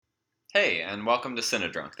Hey, and welcome to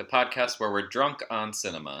Cinedrunk, the podcast where we're drunk on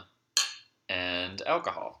cinema and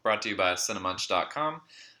alcohol. Brought to you by Cinemunch.com.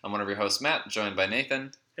 I'm one of your hosts, Matt, joined by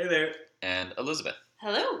Nathan. Hey there. And Elizabeth.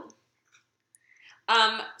 Hello.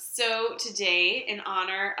 So today, in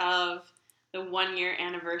honor of the 1-year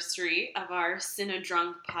anniversary of our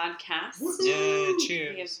Cinedrunk podcast, Yay,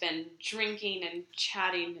 cheers. we have been drinking and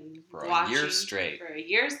chatting and For watching a year straight. For a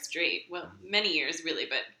year straight. Well, many years really,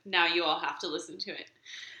 but now you all have to listen to it.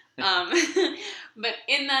 But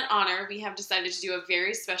in that honor, we have decided to do a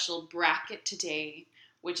very special bracket today,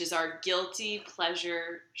 which is our Guilty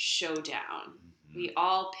Pleasure Showdown. We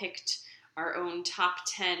all picked our own top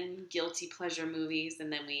 10 guilty pleasure movies,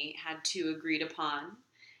 and then we had 2 agreed upon.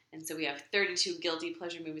 And so we have 32 guilty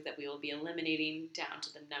pleasure movies that we will be eliminating down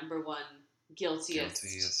to the number 1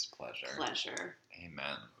 guiltiest pleasure.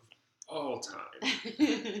 Amen. All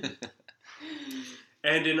time.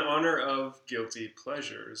 And in honor of guilty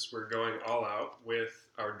pleasures, we're going all out with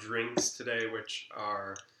our drinks today, which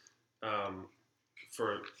are,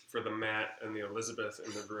 for the Matt and the Elizabeth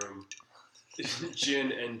in the room,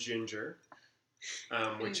 gin and ginger,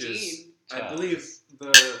 which Indeed. is, I believe,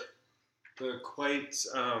 the quite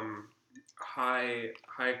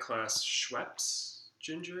high class Schweppes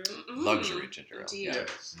ginger ale. Luxury ginger ale. Indeed.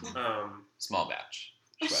 Yes. Small batch.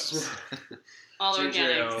 Schweppes. All Ginger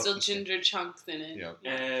organic, ale. still ginger chunks in it. Yep.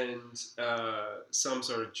 And some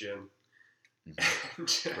sort of gin. And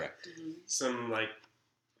Correct. Mhm. some like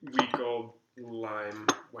wheat gold lime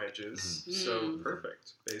wedges. Mhm. So Mm.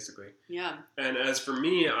 perfect, basically. Yeah. And as for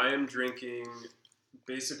me, I am drinking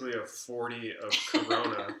basically a 40 of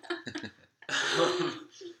Corona,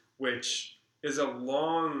 which is a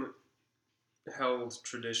long held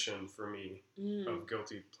tradition for me Mm. of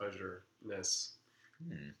guilty pleasure-ness.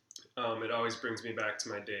 Hmm. It always brings me back to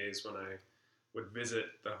my days when I would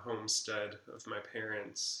visit the homestead of my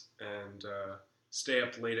parents and stay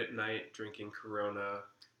up late at night drinking Corona,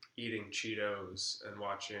 eating Cheetos, and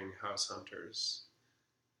watching House Hunters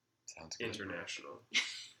Sounds good. International.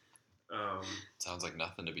 Sounds like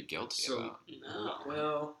nothing to be guilty So- about. No.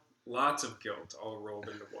 Well, lots of guilt all rolled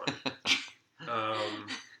into one.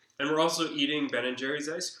 And we're also eating Ben & Jerry's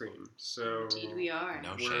ice cream. So Indeed we are.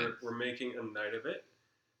 No shame. we're making a night of it.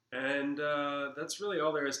 And that's really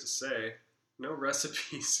all there is to say. No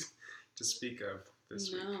recipes to speak of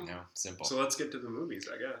this week. No. No, simple. So let's get to the movies,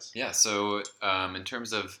 I guess. Yeah, so in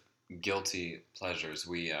terms of guilty pleasures,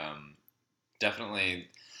 we definitely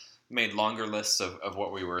made longer lists of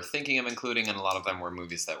what we were thinking of including, and a lot of them were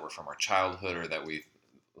movies that were from our childhood or that we,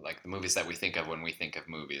 like the movies that we think of when we think of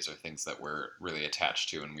movies or things that we're really attached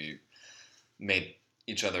to, and we made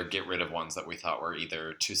each other get rid of ones that we thought were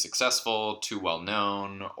either too successful, too well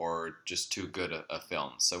known, or just too good a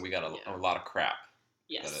film. So we got a lot of crap.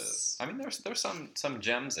 Yes. That is. I mean, there's some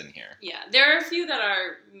gems in here. Yeah, there are a few that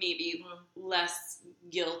are maybe less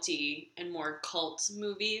guilty and more cult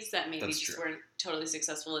movies that maybe That's just true. weren't totally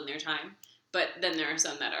successful in their time. But then there are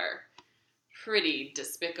some that are pretty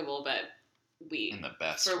despicable, but we, In the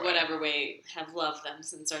best for way. whatever way, have loved them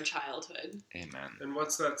since our childhood. Amen. And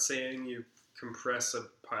what's that saying? You compress a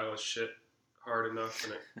pile of shit hard enough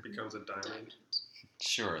and it becomes a diamond.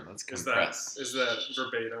 Sure, let's Is compress. that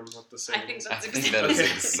verbatim what the saying I think is? that's I think that is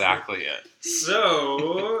Okay. exactly it.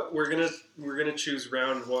 So we're gonna choose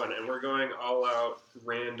round 1, and we're going all out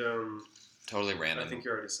random. Totally random. I think you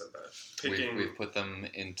already said that. Picking. We've put them By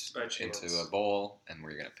into chance. a bowl, and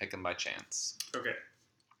we're gonna pick them by chance. Okay.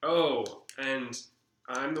 Oh, and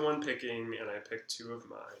I'm the one picking, and I picked 2 of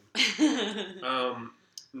mine.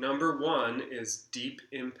 Number 1 is Deep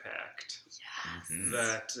Impact. Yes. Mhm.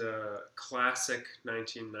 That classic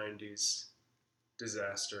 1990s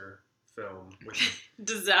disaster film with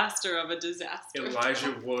Disaster of a disaster.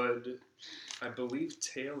 Elijah Wood, I believe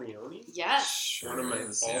Téa Leoni, Yes. one of my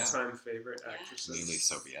Is, yeah. all-time favorite Yes. actresses. Lily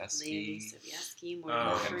Sobieski. Lily Sobieski, Morgan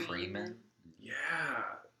Morgan Freeman.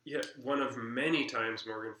 Yeah, one of many times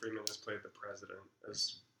Morgan Freeman has played the president,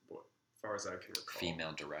 as far as I can recall.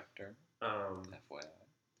 Female director. FYI.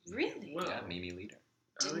 Really? Well, Yeah, Mimi Leader.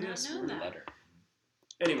 Did not yes, know we- that. Letter.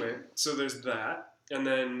 Anyway, so there's that, and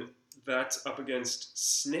then that's up against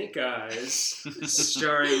Snake Eyes,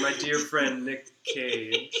 starring my dear friend Nick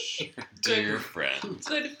Cage. Dear friend.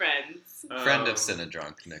 Good friends. Friend of Um,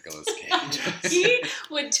 Cinedrunk, Nicolas Cage. He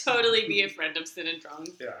would totally be a friend of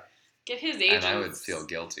Cinedrunk. Yeah. Get his agents. And I would feel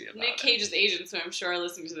guilty about Nick it. Cage's agents, who I'm sure are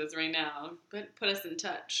listening to this right now, but put us in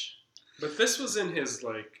touch. But this was in his,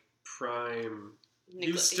 like, prime. He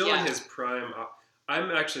Nicola- was still yeah. in his prime. I'm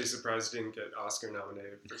actually surprised he didn't get Oscar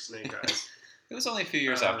nominated for Snake Eyes. It was only a few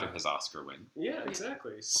years after his Oscar win. Yeah,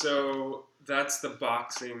 exactly. So that's the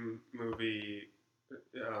boxing movie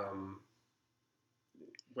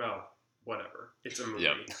Well, whatever. It's a movie.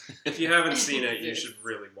 Yep. If you haven't seen it, you It should is.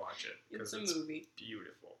 really watch it because It's it's a movie.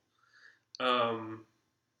 beautiful. I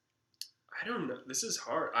don't know. This is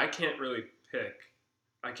hard. I can't really pick.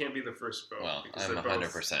 I can't be the first vote. Well, because I'm they're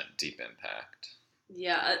 100% Deep Impact.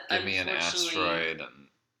 Yeah, Give me an unfortunately- asteroid and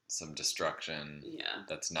some destruction. Yeah,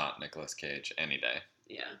 That's not Nicolas Cage any day.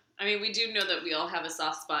 yeah. I mean, we do know that we all have a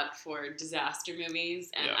soft spot for disaster movies,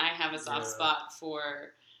 and Yeah. I have a soft Yeah. spot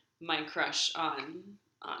for my crush on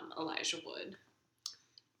Elijah Wood.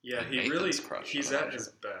 Yeah, And he Nathan's really. crush He's on at Elijah. his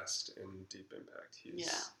best in Deep Impact. He's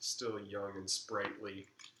Yeah. still young and sprightly.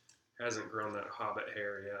 Hasn't grown that hobbit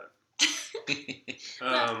hair yet.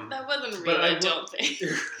 That wasn't but real, I I will- don't think.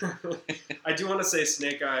 I do want to say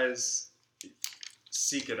Snake Eyes.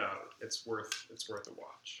 Seek it out. It's worth a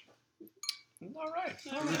watch. All right.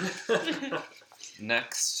 Alright.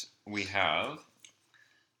 Next, we have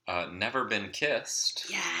Never Been Kissed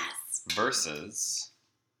Yes. versus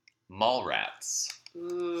Mallrats.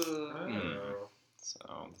 Ooh. Oh.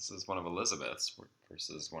 So this is one of Elizabeth's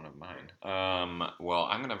versus one of mine. Well,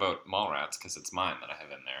 I'm going to vote Mallrats because it's mine that I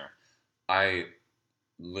have in there. I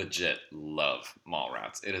legit love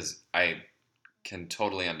Mallrats. It is, I can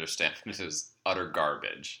totally understand it is utter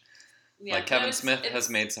garbage. Yeah, like Kevin no, Smith it's- has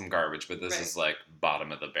made some garbage, but this Right. is like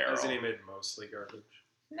bottom of the barrel. Hasn't he made mostly garbage?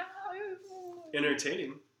 No,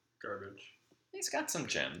 Entertaining garbage. he's got some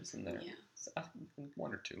gems in there. Yeah.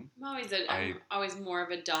 One or two. I'm always more of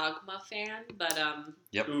a Dogma fan, but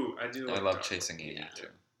Yep. Ooh, I do. I Like love Dogma. Chasing Amy Yeah. too.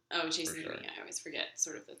 Chasing For sure. Amy, I always forget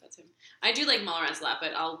sort of that that's him. I do like Mallrats a lot,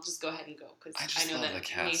 but I'll just go ahead and go because I just I know love that the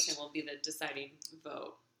cast. Nathan will be the deciding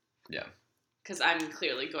vote. Yeah. Because I'm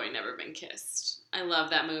clearly going Never Been Kissed. I love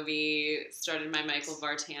that movie. Started my Michael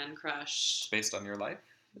Vartan crush. Based on your life,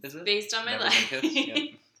 is it? Based on my Never life. Been Kissed? Yeah.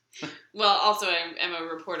 Well, also I'm a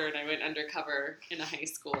reporter and I went undercover in a high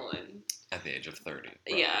school and At the age of 30.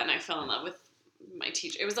 yeah, and I fell in love with my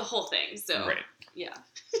teacher. It was a whole thing. So Right. yeah.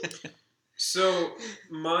 So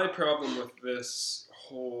my problem with this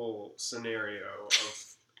whole scenario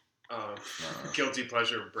of guilty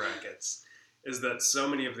pleasure brackets is that so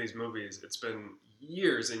many of these movies, it's been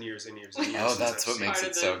years and years and years and years. Oh, since that's I've what seen makes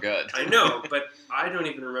Part it of so the- good. I know, but I don't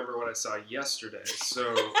even remember what I saw yesterday.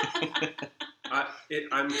 So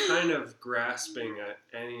I'm kind of grasping at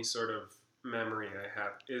any sort of memory I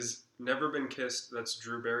have. Is Never Been Kissed, that's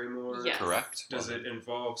Drew Barrymore? Yes. Correct. Does Well, it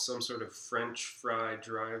involve some sort of French fry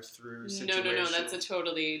drive-through No, situation? that's a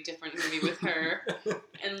totally different movie with her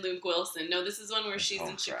and Luke Wilson. No, this is one where It's she's Home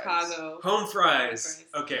in Fries. Chicago. Home fries. Home fries.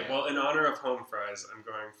 Okay, Yeah. well, in honor of home fries, I'm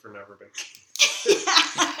going for Never Been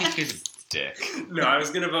Kissed. You dick. No, I was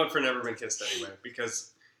going to vote for Never Been Kissed anyway,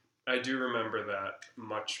 because I do remember that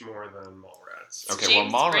much more than Mallrats. Okay,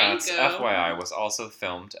 James well, Mallrats, Franco. FYI, was also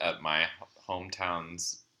filmed at my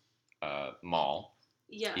hometown's mall,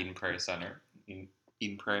 Yeah. Eden Prairie Center,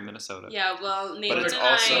 Eden Prairie, Minnesota. Yeah, well, Nathan it's and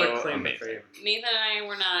also- What I, a claim to amazing. fame. Nathan and I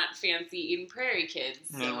were not fancy Eden Prairie kids,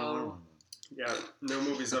 so Yeah, no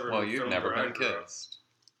movie's ever Well, been you've filmed never where I been grew up. kissed.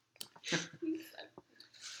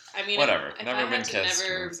 I mean, Whatever. If Never I been had to kissed,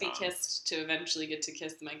 never moves be on. kissed to eventually get to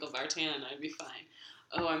kiss Michael Vartan, I'd be fine.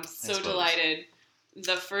 Oh, I'm so suppose. delighted.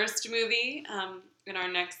 The first movie in our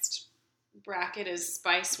next bracket is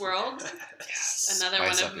Spice World, Yes. another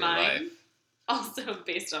Spice one up of your mine, also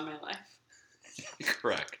based on my life. life.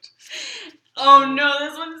 Correct. Oh no,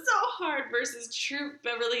 this one's so hard versus Troop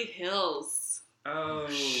Beverly Hills. Oh,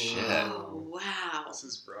 Shit. Oh wow, This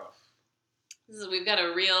is rough. we've got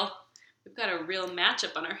a real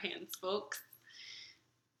matchup on our hands, folks.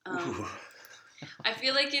 Ooh. I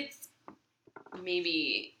feel like it's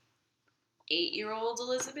maybe 8-year-old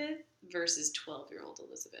Elizabeth versus 12-year-old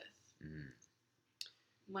Elizabeth. Mm.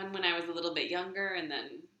 One when I was a little bit younger, and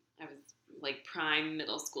then I was like prime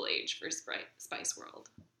middle school age for Spice World.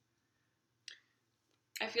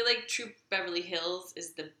 I feel like Troop Beverly Hills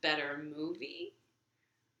is the better movie,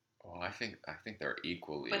 Well, I think they're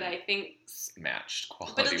equally but I think, matched but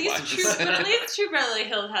at quality least wise. Troop Beverly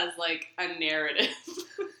Hills has like a narrative,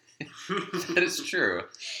 That is true.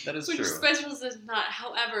 That is which true. Spice World does not.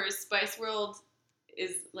 However, Spice World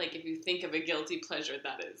is like, if you think of a guilty pleasure,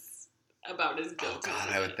 that is about as guilty. Oh God,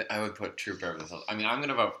 as I it would gets. I would put Troop Beverly Hills. I mean, I'm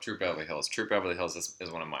gonna vote for Troop Beverly Hills. Troop Beverly Hills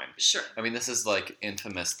is one of mine. Sure. I mean, this is like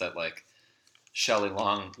infamous that like Shelley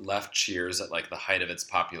Long left Cheers at like the height of its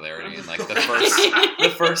popularity, and like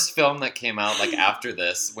the first film that came out like after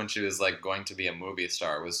this, when she was like going to be a movie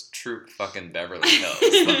star, was Troop fucking Beverly Hills.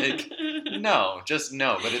 Like, no, just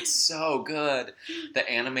no. But it's so good. The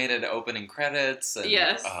animated opening credits, and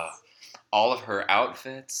Yes. all of her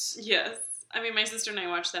outfits. Yes. I mean, my sister and I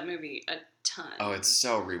watched that movie a ton. Oh, it's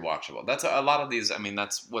so rewatchable. That's a lot of these. I mean,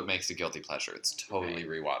 that's what makes a guilty pleasure. It's totally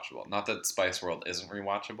rewatchable. Not that Spice World isn't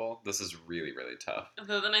rewatchable. This is really, really tough.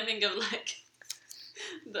 Although then I think of like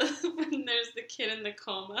when there's the kid in the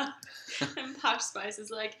coma and Posh Spice is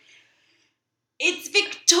like, "It's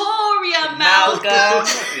Victoria, Malcolm."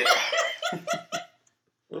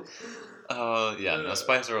 Oh, yeah. No,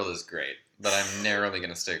 Spice World is great. But I'm narrowly going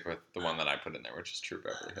to stick with the one that I put in there, which is True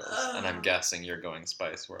Beverly Hills. And I'm guessing you're going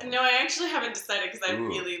Spice World. No, I actually haven't decided because I Ooh.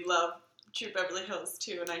 really love True Beverly Hills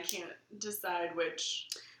too, and I can't decide which.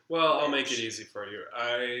 Well, I'll make it easy for you.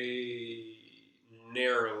 I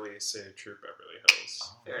narrowly say True Beverly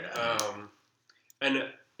Hills. Fair enough. And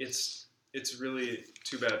it's really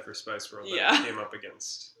too bad for Spice World that Yeah. it came up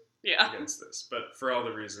against this. But for all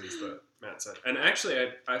the reasons that Matt said. And actually,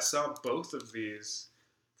 I saw both of these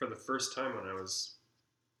for the first time when I was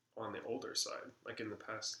on the older side, like in the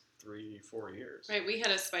past 3-4 years. Right, we had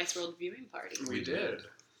a Spice World viewing party. We did.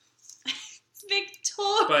 It's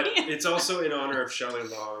Victoria. But it's also in honor of Shelley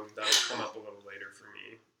Long. That'll come up a little later for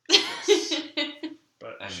me.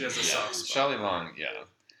 But she has a soft spot. Shelley Long, yeah.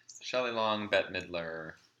 Shelley Long, Bette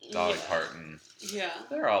Midler, Dolly Yeah. Parton. Yeah,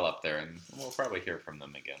 They're all up there, and we'll probably hear from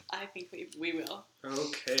them again. I think we will.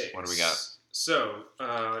 Okay. What do we got? So,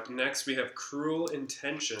 next we have Cruel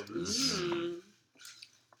Intentions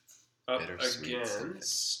up Bittersweet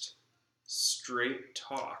against Straight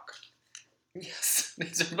Talk. Yes,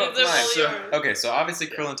 these are both These are mine. all So- yours. Okay, so obviously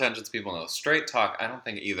Cruel Intentions people know. Straight Talk, I don't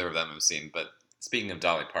think either of them have seen, but speaking of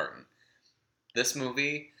Dolly Parton, this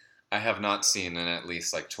movie I have not seen in at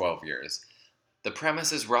least like 12 years. The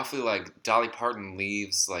premise is roughly like Dolly Parton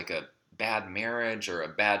leaves like a bad marriage or a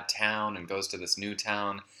bad town and goes to this new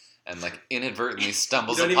town and like inadvertently You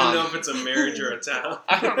stumbles don't upon... even know if it's a marriage or a town.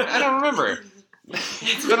 I don't remember.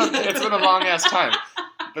 It's been a long ass time,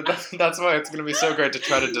 but that's why it's gonna be so great to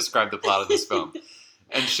try to describe the plot of this film.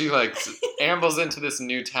 And she like ambles into this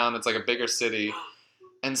new town. It's like a bigger city,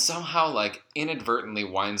 and somehow like inadvertently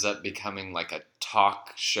winds up becoming like a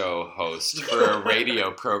talk show host for a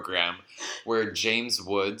radio program where James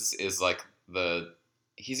Woods is like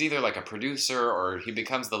he's either like a producer or he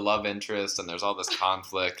becomes the love interest, and there's all this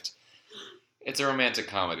conflict. It's a romantic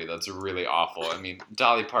comedy that's really awful. I mean,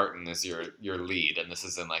 Dolly Parton is your lead, and this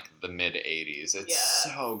is in like the mid 80s. It's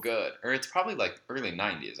so good. Or it's probably like early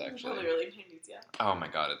 90s, actually. Probably early 90s, yeah. Oh my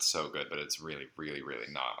god, it's so good, but it's really, really, really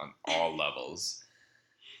not on all levels.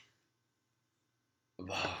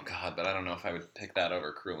 Oh god, but I don't know if I would pick that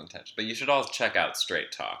over Cruel Intentions. But you should all check out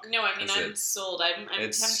Straight Talk. No, I mean, 'cause I'm it's- sold. I'm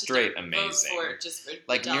it's tempted straight to amazing. vote for it just for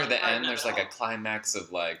Like Dolly near the Parton end, of there's it like a all. climax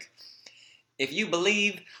of like, if you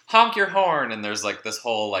believe, honk your horn, and there's like this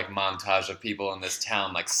whole like montage of people in this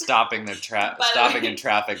town like stopping By the stopping way- in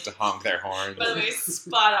traffic to honk their horns. By the way,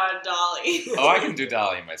 spot on Dolly. Oh, I can do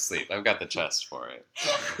Dolly in my sleep. I've got the chest for it.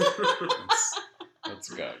 Let's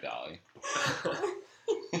go, Dolly.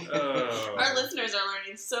 Oh. Our listeners are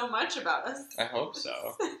learning so much about us. I hope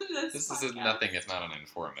so. This is podcast. nothing if not an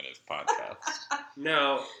informative podcast.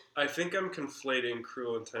 Now, I think I'm conflating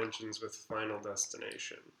Cruel Intentions with Final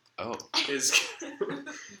Destination. Oh,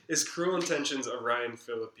 Is Cruel Intentions a Ryan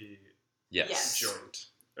Phillippe yes. Yes. joint?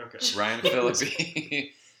 Okay. Ryan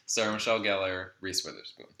Phillippe, Sarah Michelle Gellar, Reese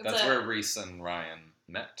Witherspoon. It's That's a- where Reese and Ryan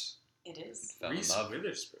met. It is. Fell Reese in love.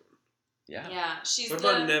 Witherspoon. Yeah. Yeah, she's What the.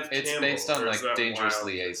 about Nev It's Campbell? based on or like is that Dangerous Wild?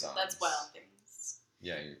 Liaisons. That's Wild Things.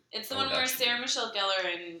 Yeah. It's the Oh, one where that's Sarah the- Michelle Gellar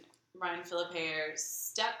and Ryan Phillippe are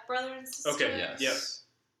stepbrother and sister. Okay, Yes. Yep.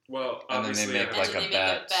 Well, And then they obviously, make, And like, then a they make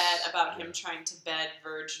bet. a bet about him Yeah. trying to bed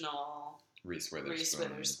virginal Reese Witherspoon. Reese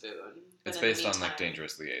Witherspoon. But It's in the based on like meantime-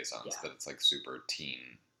 Dangerous Liaisons, Yeah. but it's like super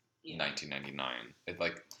teen. Yeah. 1999. It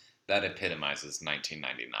like that epitomizes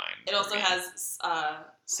 1999. It also for me. has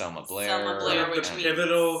Selma Blair. Selma Blair, One of which the means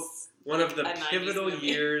pivotal- one of the a 90s pivotal movie.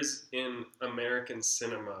 years in American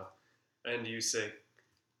cinema, and you say,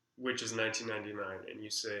 which is 1999, and you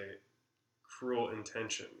say, Cruel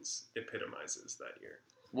Intentions epitomizes that year.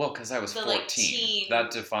 Well, because I was The, 14. like, teen- That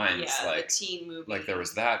defines yeah, like the teen movie. like there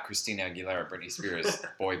was that Christina Aguilera, Britney Spears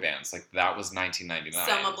boy bands. Like that was 1999.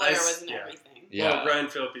 Selma Blair I was in yeah. everything. Yeah. Well, Ryan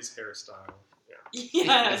Phillippe's hairstyle. Yeah.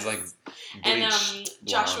 Yes. It's like and bleached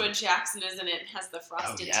Joshua blonde. Jackson is in it and has the Oh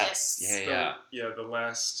frosted yes. tips. Yeah. The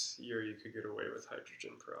last year you could get away with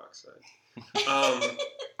hydrogen peroxide.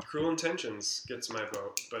 Cruel Intentions gets my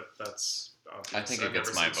vote, but that's obvious. I think I've it gets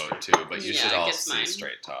never my seen vote Straight too, but you Yeah, should it all gets see mine.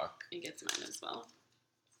 Straight Talk It gets mine as well.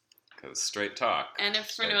 because Straight Talk. And if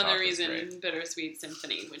for Straight no other Talk is reason, great. Bittersweet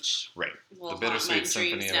Symphony, which Right. will The haunt my Bittersweet dreams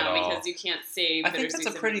Symphony of now it all. because you can't say I think Bittersweet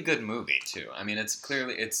that's a pretty Symphony. good movie too. I mean, it's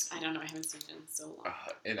clearly I don't know. I haven't seen it in so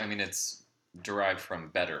long. I mean, it's derived from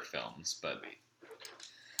better films, but Right.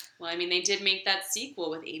 Well, I mean, they did make that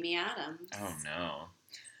sequel with Amy Adams. Oh, no.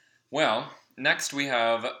 Well, next we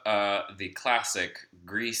have the classic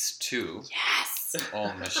Grease 2. Yes!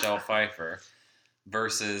 Old Michelle Pfeiffer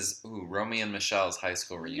versus Romy and Michelle's high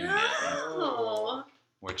school reunion. No!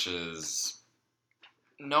 Which is,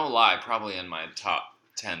 no lie, probably in my top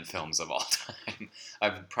 10 films of all time.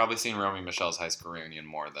 I've probably seen Romy and Michelle's high school reunion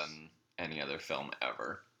more than any other film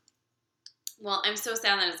ever. Well, I'm so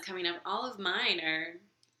sad that it's coming up. All of mine are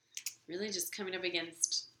really just coming up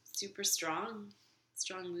against super strong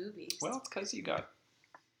movies. Well, it's because you got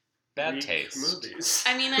bad Weak taste. movies.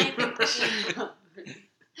 I mean, I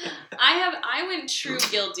went true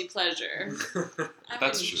guilty pleasure.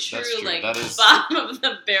 That's true. That's true. Like, That is... bottom of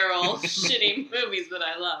the barrel shitty movies that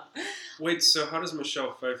I love. Wait, so how does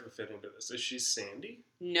Michelle Pfeiffer fit into this? Is she Sandy?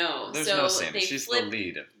 No, There's so no Sandy. they She's flip, the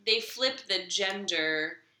lead. They flip the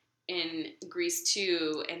gender in Grease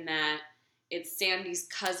 2 in that it's Sandy's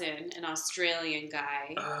cousin, an Australian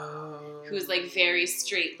guy, who's like very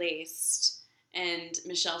straight-laced. And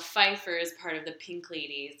Michelle Pfeiffer is part of the Pink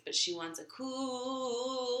Ladies, but she wants a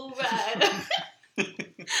cool rider.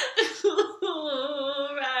 Cool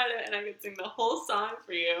rider. And I could sing the whole song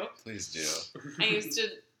for you. Please do. I used to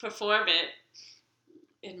perform it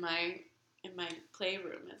in my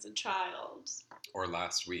playroom as a child. Or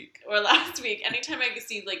last week. Or last week. Anytime I could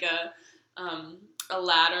see like a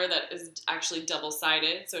ladder that is actually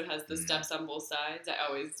double-sided, so it has the steps on both sides, I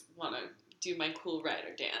always want to do my cool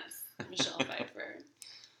rider dance. Michelle Pfeiffer.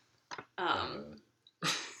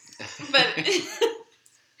 But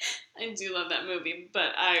I do love that movie,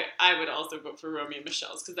 but I would also vote for Romy and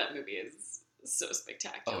Michelle's because that movie is so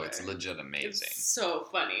spectacular. Oh, it's legit amazing. It's so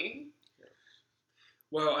funny.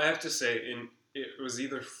 Well, I have to say, it was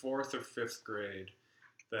either 4th or 5th grade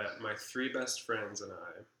that my 3 best friends and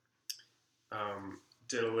I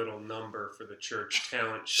did a little number for the church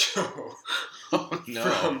talent show. Oh,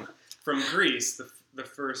 no. From Grease, the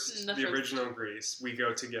original Grease. We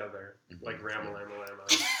go together, like Ramalama,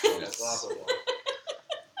 blah, blah, blah.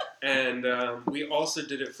 And we also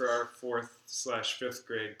did it for our 4th/5th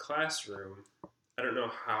grade classroom. I don't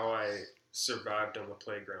know how I survived on the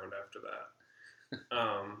playground after that.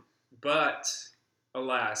 But,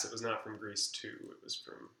 alas, it was not from Grease 2. It was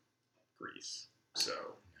from Grease.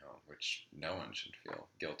 So... No, which no one should feel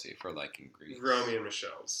guilty for liking Grease. Romy and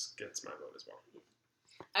Michelle's gets my vote as well.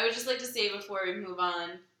 I would just like to say before we move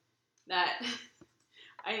on that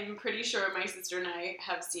I am pretty sure my sister and I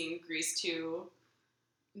have seen Grease 2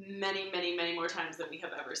 many, many, many more times than we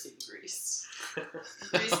have ever seen Grease.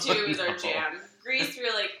 Grease 2 is our jam. Grease,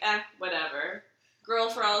 we're like, whatever. Girl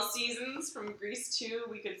for All Seasons from Grease 2,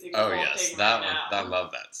 we could sing the whole thing right now. I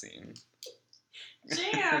love that scene.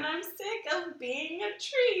 Jan, I'm sick of being a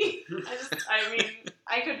tree.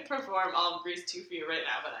 I could perform all of Grease 2 for you right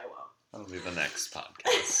now, but I won't. That'll be the next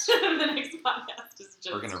podcast. The next podcast is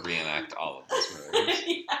just... We're going to reenact all of those movies.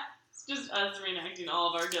 Yeah, it's just us reenacting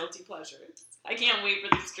all of our guilty pleasures. I can't wait for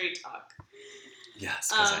the straight talk. Yes,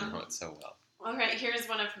 because I know it so well. All right, here's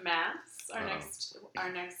one of Matt's.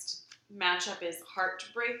 Our next matchup is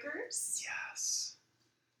Heartbreakers. Yes.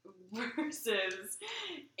 Versus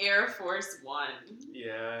Air Force One.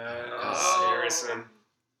 Yes, Oh. Harrison.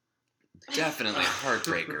 Definitely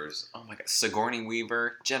Heartbreakers. Oh my god. Sigourney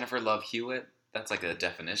Weaver, Jennifer Love Hewitt. That's like a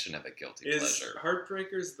definition of a guilty Is pleasure.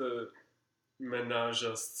 Heartbreakers the menage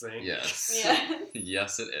a cinq? Yes. Yeah.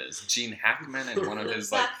 Yes, it is. Gene Hackman in one of his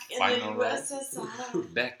Back final in the roles.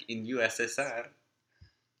 USSR. Back in USSR.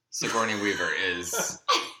 Sigourney Weaver is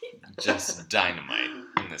just dynamite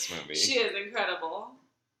in this movie. She is incredible.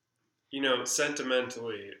 You know,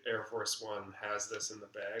 sentimentally, Air Force One has this in the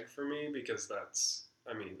bag for me because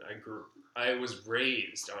I was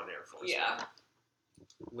raised on Air Force Yeah. One.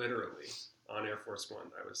 Literally, on Air Force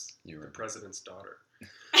One. I was You were the president's daughter.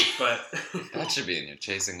 But that should be in your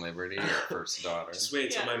Chasing Liberty, your first daughter. just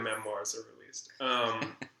wait till Yeah. my memoirs are released.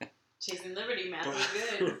 Chasing Liberty, Matthew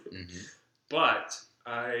Good. Mm-hmm. But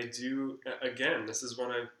I do, again, this is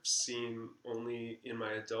one I've seen only in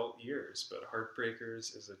my adult years, but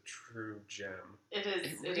Heartbreakers is a true gem. It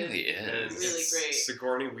is. It really And is. Really it's great. As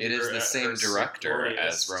Weaver It is the at same her director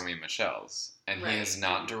as scoriest. Romy and Michelle's, and he Right. has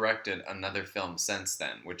not directed another film since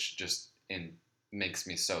then, which just makes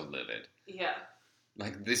me so livid. Yeah.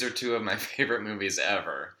 Like, these are two of my favorite movies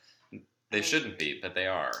ever. They shouldn't be, but they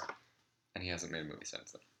are. And he hasn't made a movie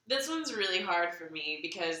since then. This one's really hard for me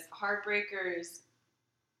because Heartbreakers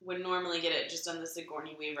would normally get it just on the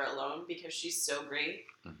Sigourney Weaver alone because she's so great.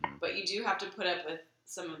 Mm-hmm. But you do have to put up with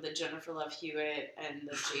some of the Jennifer Love Hewitt and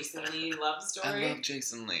the Jason Lee love story. I love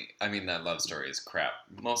Jason Lee. I mean, that love story is crap,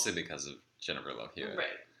 mostly because of Jennifer Love Hewitt. Right.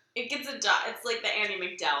 It gets a dot. It's like the Annie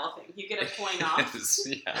McDowell thing. You get a point off.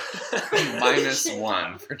 Yeah.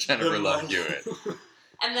 -1 for Jennifer Love Hewitt.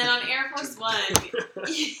 And then on Air Force One,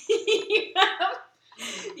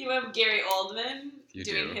 you have Gary Oldman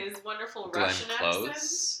doing his wonderful Glenn Russian Close.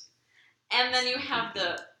 accent. And then you have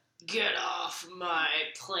the "get off my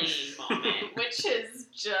plane" moment, which is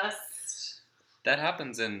just... That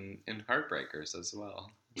happens in Heartbreakers as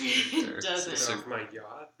well. It Get doesn't. off my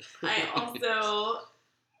yacht. I also,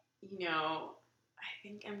 I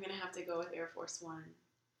think I'm going to have to go with Air Force One.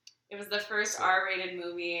 It was the first R-rated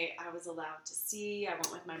movie I was allowed to see. I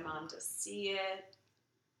went with my mom to see it.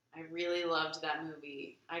 I really loved that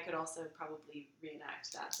movie. I could also probably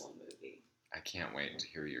reenact that whole movie. I can't wait to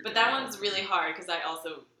hear your. But that one's really hard because I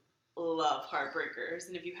also love Heartbreakers.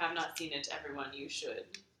 And if you have not seen it, everyone, you should.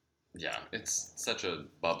 Yeah, it's such a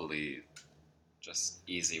bubbly, just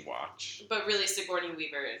easy watch. But really, Sigourney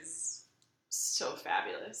Weaver is so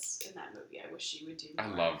fabulous in that movie. I wish she would do more. I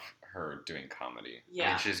love her doing comedy.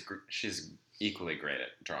 Yeah. I mean, she's equally great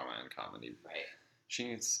at drama and comedy. Right. She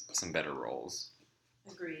needs some better roles.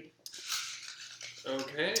 Agreed.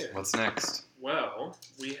 Okay. What's next? Well,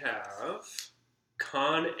 we have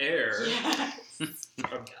Con Air, Yes.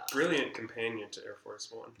 a brilliant companion to Air Force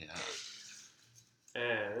One, Yeah.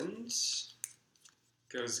 and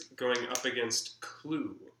going up against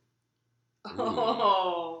Clue.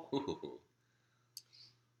 Oh. Ooh.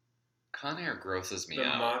 Con Air grosses me The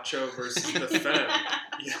out. macho versus the femme.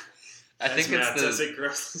 Yeah. I think Matt it's says it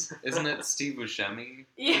grosses. Isn't it Steve Buscemi?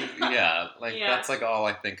 Yeah. Yeah, Yeah. that's like all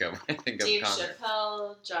I think of. I think Dave of Con Air.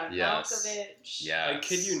 Chappelle, John Yes. Malkovich. Yeah. I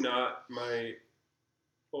kid you not, my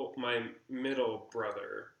middle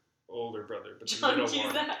brother, older brother, but the John middle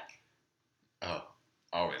Cusack. one. Oh,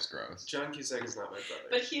 always gross. John Cusack is not my brother.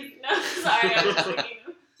 But he's... No, sorry, I was thinking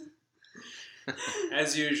of...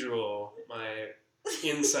 As usual, my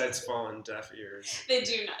insides fall on deaf ears. They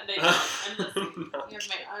do not. They don't. I'm listening. You have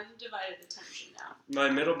my undivided attention now. My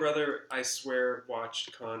middle brother, I swear,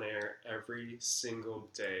 watched Con Air every single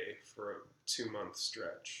day for a 2-month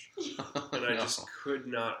stretch. And I just could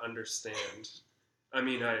not understand. I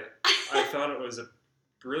mean, I thought it was a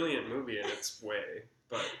brilliant movie in its way,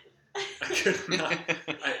 but I could not.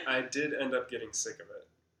 I did end up getting sick of it.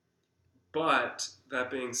 But, that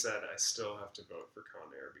being said, I still have to vote for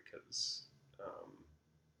Con Air because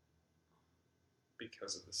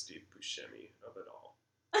of the Steve Buscemi of it all.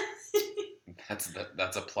 That's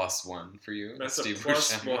a +1 for you. That's Steve a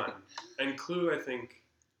plus Buscemi. one. And Clue, I think,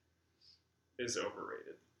 is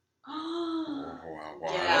overrated. Wow,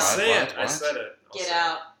 Get I'll out. say it. What? I said it. I'll Get say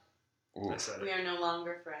out. Ooh. I said We it. are no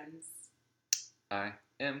longer friends. I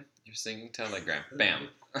am your singing telegram. Bam.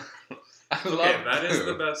 I Okay, love that is Clue.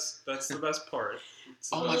 the best. That's the best part. It's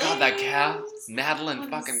Oh the my best- god, that cast. Flames Madeline on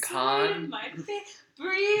fucking the side Kahn. of my face.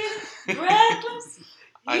 Breathe reckless.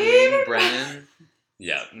 Eileen Brennan.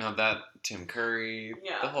 Yeah, no, that Tim Curry.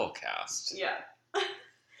 Yeah. The whole cast. Yeah.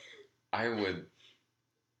 I would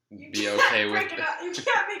You be can't okay with break it up. You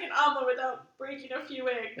can't make an omelet without breaking a few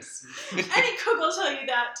eggs. Any cook will tell you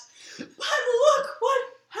that. But look what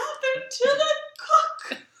happened to the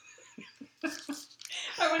cook.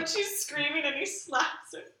 Or when she's screaming and he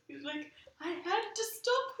slaps her, he's like, I had to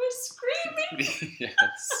stop her screaming.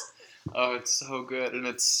 Yes. Oh, it's so good and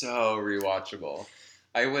it's so rewatchable.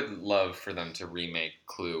 I would love for them to remake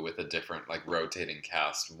Clue with a different, like, rotating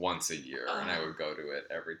cast once a year, and I would go to it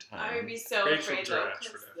every time. I would be so Rachel afraid though, Dratch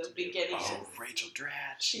because would have the to be- beginning Oh, is... Rachel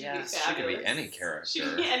Dratch. She'd Yes, be she could be fabulous. any character. She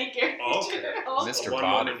could be any character. Okay. Oh. Mr. A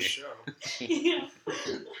one-woman Body. show. Yeah.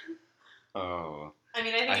 Oh, I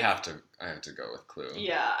mean, I think I it's- have to go with Clue.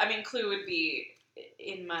 Yeah, I mean, Clue would be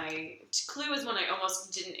in my... Clue is one I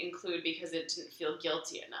almost didn't include because it didn't feel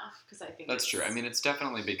guilty enough. Because I think That's true. I mean, it's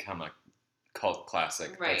definitely become a cult classic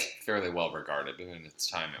that's Right. fairly well regarded, and in its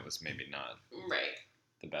time it was maybe not Right.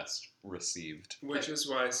 the best received. Which is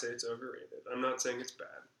why I say it's overrated. I'm not saying it's bad.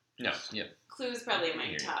 No, yeah. Clue is probably in my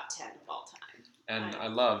Here. top 10 of all time. And I I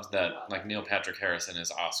loved that, love like, it. Neil Patrick Harris in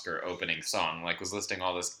his Oscar opening song, like, was listing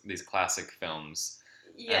all these classic films,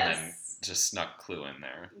 and then Yes. just snuck Clue in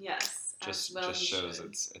there. Yes. Just as well just he shows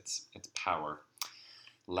should. its power,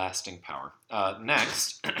 lasting power.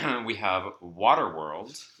 Next, we have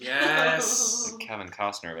Waterworld, Yes. the Kevin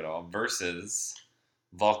Costner of it all, versus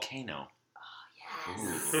Volcano.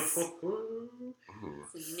 Yes. Ooh.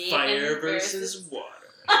 Nathan Fire versus water.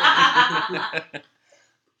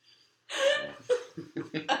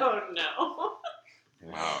 Oh no.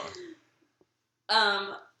 Wow.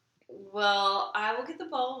 Well, I will get the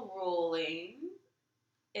ball rolling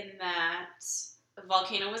in that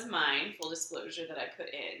Volcano was mine, full disclosure that I put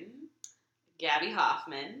in. Gabby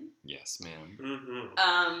Hoffman. Yes, ma'am.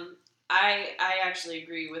 Mm-hmm. I actually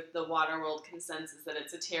agree with the Waterworld consensus that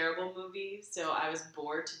it's a terrible movie, so I was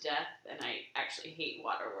bored to death, and I actually hate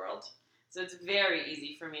Waterworld. So it's very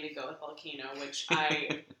easy for me to go with Volcano, which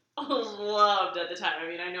I loved at the time. I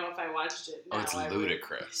mean, I know if I watched it now, It's I would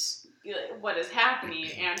ludicrous. be like, what is happening?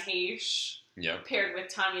 Anne Heche Yep. paired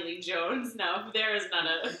with Tommy Lee Jones. No, there is not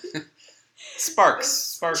a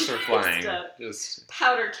Sparks are Just flying. a- Just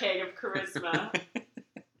powder keg of charisma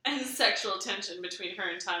and sexual tension between her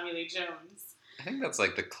and Tommy Lee Jones. I think that's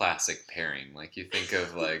like the classic pairing. Like you think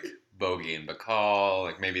of like Bogey and Bacall,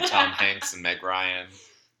 like maybe Tom Hanks and Meg Ryan,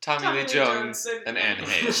 Tommy Lee Jones and Anne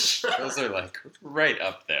Heche. Those are like right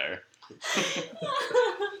up there.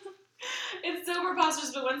 It's so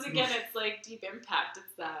preposterous, but once again, it's like Deep Impact.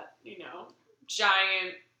 It's that,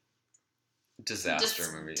 giant Disaster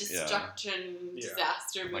movie. Yeah. destruction, Yeah.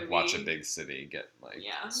 disaster movie. Like watch a big city get like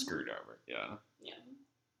Yeah. screwed over. Yeah. Yeah.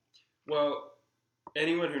 Well,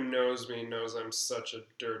 anyone who knows me knows I'm such a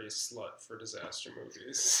dirty slut for disaster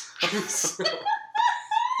movies. So,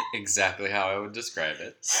 Exactly how I would describe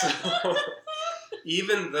it. so,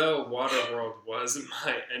 even though Waterworld was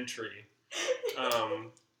my entry,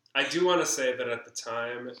 I do want to say that at the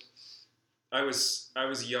time, I was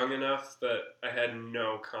young enough that I had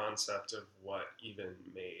no concept of what even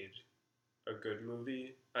made a good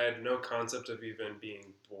movie. I had no concept of even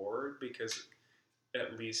being bored because,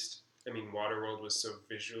 at least, Waterworld was so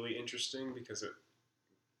visually interesting because it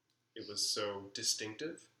was so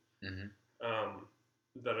distinctive Hmm.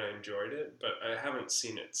 that I enjoyed it. But I haven't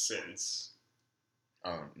seen it since.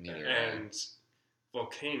 Oh, neither. have I. And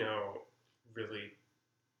Volcano really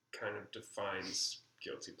kind of defines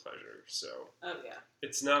guilty pleasure. So Oh, yeah.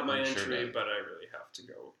 it's not my I'm sure entry, that- but I really have to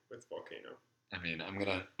go with Volcano. I mean, I'm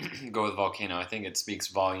gonna go with Volcano. I think it speaks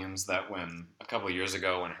volumes that when a couple of years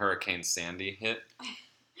ago, when Hurricane Sandy hit,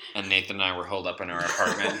 and Nathan and I were holed up in our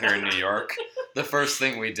apartment here in New York, the first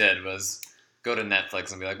thing we did was go to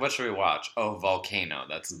Netflix and be like, "What should we watch?" Oh, Volcano.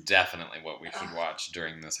 That's definitely what we should watch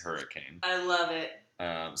during this hurricane. I love it.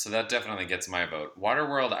 So that definitely gets my vote.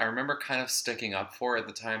 Waterworld, I remember kind of sticking up for at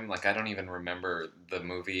the time. Like, I don't even remember the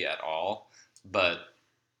movie at all, but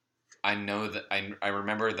I know that I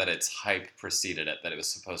remember that its hype preceded it, that it was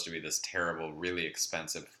supposed to be this terrible, really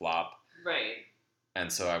expensive flop. Right.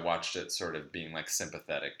 And so I watched it sort of being like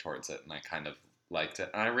sympathetic towards it, and I kind of liked it.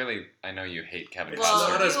 And I know you hate Kevin It's Well,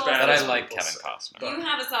 Costner, not as you bad but as I like people Kevin say. Costner. But- You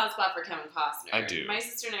have a soft spot for Kevin Costner. I do. My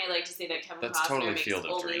sister and I like to say that Kevin That's Costner totally makes Field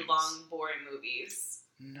of only Dreams. long, boring movies.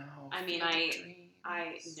 No. I mean, Field of I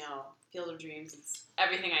Dreams. know. Field of Dreams is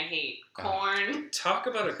everything I hate. Oh. Corn, Talk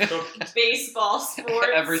about a cooked. baseball, sports.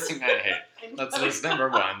 Everything I hate. and That's Kevin list number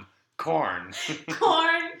one. Corn.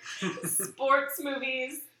 Corn, sports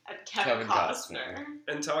movies, and Kevin Kevin Costner. Costner.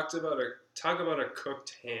 And talk about a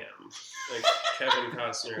cooked ham, like Kevin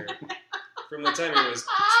Costner. From the time he was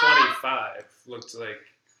 25, looked like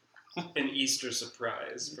an Easter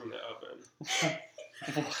surprise from the oven.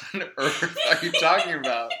 What on earth are you talking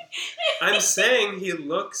about? I'm saying he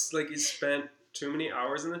looks like he spent too many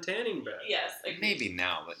hours in the tanning bed. Yes, agreed. Maybe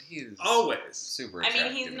now, but he's Always. super I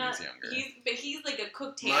attractive mean, he's not. when he's younger. He's like a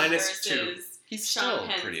cooked ham Minus two. versus He's Sean still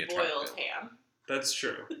Penn's pretty boiled attractive. ham. That's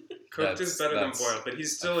true. Cooked is better than That's boiled, but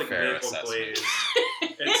he's still a like fair maple assessment.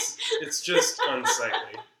 glazed. It's just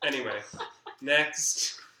unsightly. Anyway,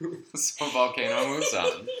 next. So Volcano moves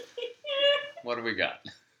on. What do we got?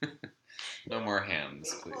 No more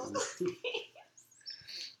hams, please.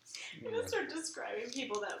 I'm gonna start describing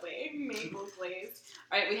people that way. Maple glazed.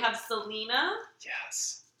 All right, we have Selena,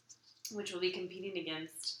 Yes. which will be competing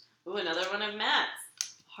against another one of Matt's,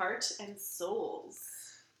 Heart and Souls.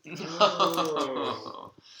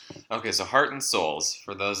 Oh. Okay, so Heart and Souls,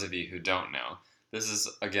 for those of you who don't know, this is,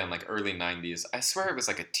 again, like early 90s. I swear it was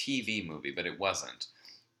like a TV movie, but it wasn't.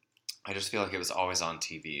 I just feel like it was always on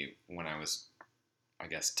TV when I was, I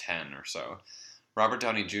guess, 10 or so. Robert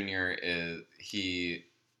Downey Jr.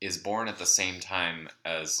 is born at the same time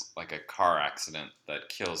as like a car accident that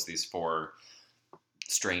kills these 4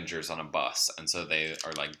 strangers on a bus, and so they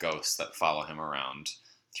are like ghosts that follow him around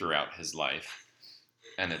throughout his life.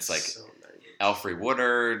 And it's like So 90s. Alfre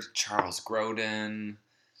Woodard, Charles Grodin.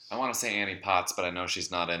 I want to say Annie Potts, but I know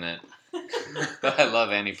she's not in it. But I love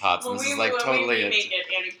Annie Potts, and When this we, is like when totally we a remake it,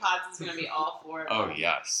 Annie Potts is gonna be all for it. Oh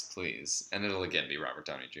yes, please, and it'll again be Robert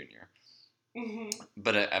Downey Jr. hmm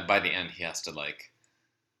But by the end, he has to like,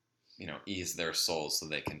 ease their souls so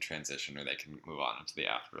they can transition or they can move on into the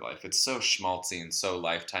afterlife. It's so schmaltzy and so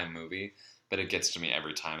Lifetime movie, but it gets to me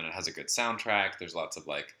every time, and it has a good soundtrack. There's lots of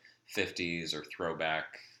like 50s or throwback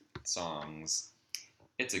songs.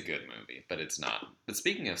 It's a good movie, but it's not. But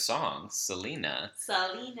speaking of songs, Selena,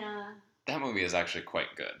 that movie is actually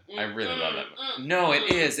quite good. I really love that movie. No,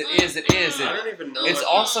 it is. It is. It is. I don't even know. It's what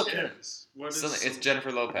also it good. is. What is It's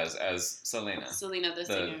Jennifer Lopez as Selena, Selena the the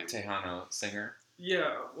singer. Tejano singer.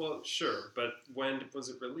 Yeah, well, sure, but when was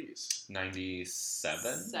it released?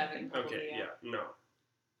 97? 7. Probably, Okay, yeah, no.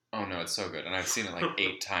 Oh no, it's so good. And I've seen it like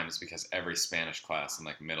 8 times because every Spanish class in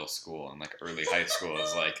like middle school and like early high school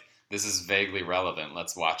is like, this is vaguely relevant.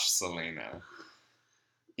 Let's watch Selena.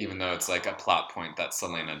 Even though it's like a plot point that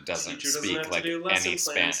Selena doesn't Teacher doesn't speak have to like do lesson any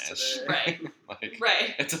plans Spanish. today. Right. Like,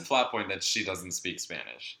 Right. it's a plot point that she doesn't speak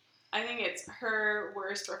Spanish. I think it's her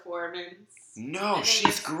worst performance. No, think she's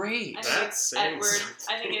it's- great. I think That's it's saying Edward.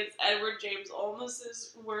 something. I think it's Edward James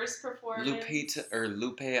Olmos's worst performance. Lupe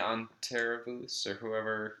Ontervus or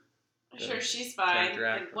whoever. Sure, she's fine. character The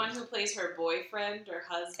actor. one who plays her boyfriend or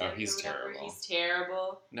husband Oh, he's or whatever, terrible. he's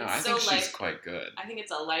terrible. No, It's I think so she's quite good. I think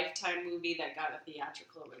it's a Lifetime movie that got a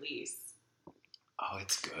theatrical release. Oh,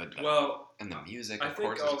 it's good. though. Well, and the music, I of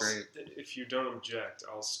think course, is great. if you don't object,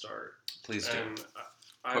 I'll start. Please do. And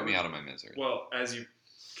Put me out of my misery. Well, as you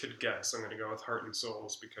could guess, I'm going to go with Heart and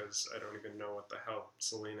Souls because I don't even know what the hell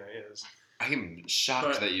Selena is. I'm shocked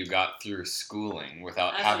But- that you got through schooling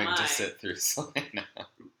without As having am to I. sit through Selena.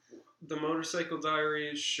 The Motorcycle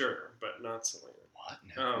Diaries, sure, but not Selena. What?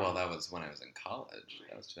 No. Oh. Well, that was when I was in college.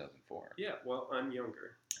 That was 2004. Yeah, well, I'm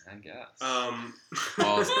younger. I guess.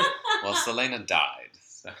 Well, Well, Selena died.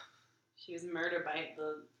 So. She was murdered by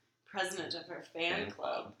the president of her fan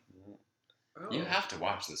club. oh. You have to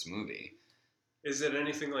watch this movie. Is it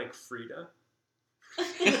anything like Frida?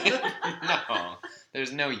 No,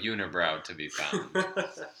 there's no unibrow to be found.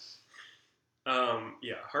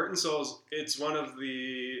 Yeah, Heart and Souls. It's one of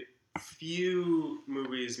the few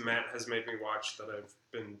movies Matt has made me watch that I've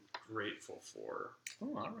been grateful for.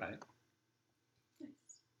 Oh, all right.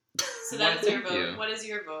 So Why, that's your thank vote. you. What is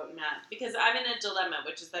your vote, Matt? Because I'm in a dilemma,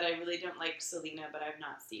 which is that I really don't like Selena, but I've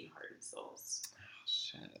not seen Heart and Souls. Oh,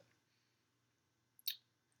 shit.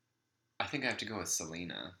 I think I have to go with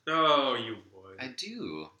Selena. Oh, you would. I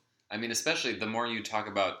do. I mean, especially the more you talk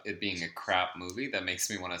about it being a crap movie, that makes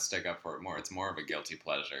me want to stick up for it more. It's more of a guilty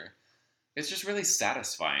pleasure. It's just really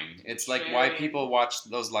satisfying. It's like why Very. people watch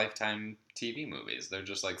those Lifetime TV movies. They're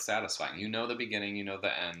just like satisfying. You know the beginning, you know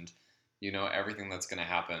the end, you know everything that's going to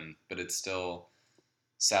happen, but it's still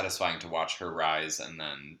satisfying to watch her rise and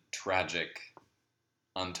then tragic,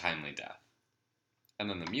 untimely death. And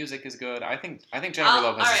then the music is good. I think Jennifer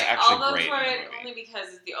Lopez is actually I'll vote great for in the it movie. only because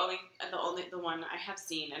it's the one I have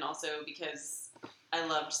seen, and also because I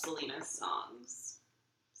loved Selena's songs,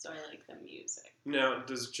 so I like the music. Now,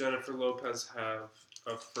 does Jennifer Lopez have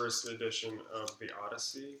a first edition of the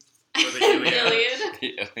Odyssey or the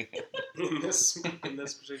Iliad in this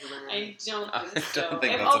particular one? I don't I think so. don't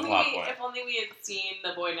think if that's a only plot we, point. If only we had seen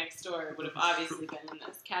The Boy Next Door, it would have obviously been in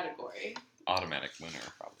this category. Automatic winner,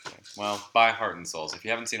 probably. Well, buy Heart and Souls. If you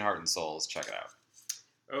haven't seen Heart and Souls, check it out.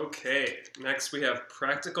 Okay, next we have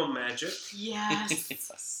Practical Magic Yes.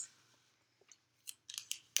 Yes.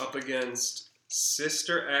 up against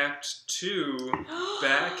Sister Act 2,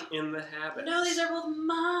 Back in the Habit. No, these are both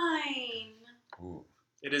mine. Ooh.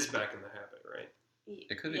 It is Back in the Habit, right?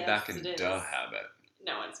 It could be Yes, back in it is. Duh Habit.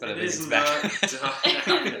 No, it's But not. I It think is it's not back. Duh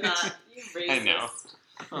Habit. It's not. You racist. I know.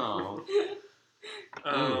 Oh.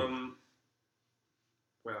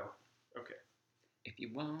 Well, okay. If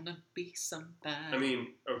you wanna be somebody. I mean,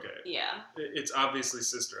 okay. Yeah. It's obviously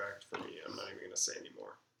Sister Act for me. I'm not even going to say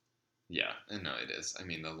anymore. Yeah, no, it is. I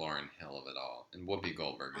mean, the Lauryn Hill of it all. And Whoopi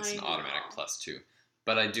Goldberg is I an know. automatic plus too.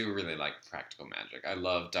 But I do really like Practical Magic. I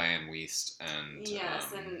love Diane Wiest and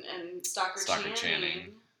Yes, and Stalker Channing. Channing.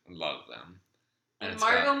 Love them. And it's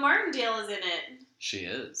Margot got- Martindale is in it. She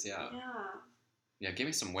is, yeah. Yeah, give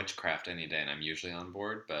me some witchcraft any day and I'm usually on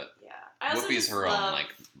board, but Yeah. I also Whoopi's just her love, own,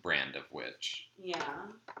 like, brand of witch. Yeah.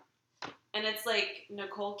 And it's like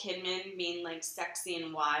Nicole Kidman being like sexy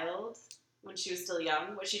and wild when she was still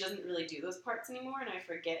young, but she doesn't really do those parts anymore, and I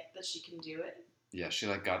forget that she can do it. Yeah, she,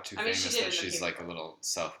 like, got too I mean, she famous did that in the she's, like, a paper. little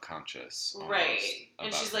self-conscious. almost Right. And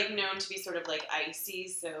about she's it. like known to be sort of like icy,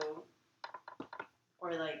 so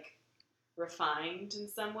or like refined in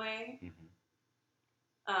some way. Mhm.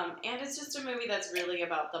 And it's just a movie that's really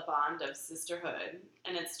about the bond of sisterhood,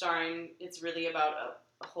 and it's really about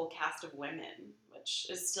a whole cast of women, which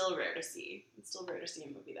is still rare to see. It's still rare to see a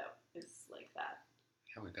movie that is like that.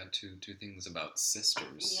 Yeah, we got two things about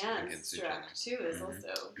sisters Yeah, and against each Sister other. Act 2 is Mhm.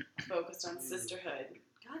 also focused on sisterhood.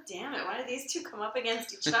 God damn it, why did these two come up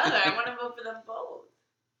against each other? I want to vote for them both.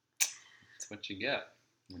 That's what you get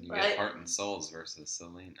when you Right. get Heart and Souls versus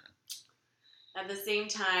Selena. At the same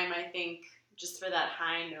time, I think just for that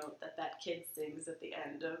high note that kid sings at the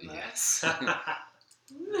end of the... Yes.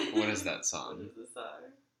 What is that song? What is the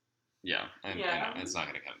song? Yeah, I know. It's not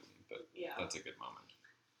going to come to me, but Yeah. that's a good moment.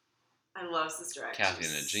 I love Sister Act. Kathy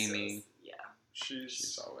and Najimy. Yeah.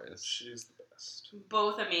 She's always. She's the best.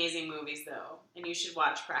 Both amazing movies, though, and you should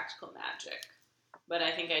watch Practical Magic. But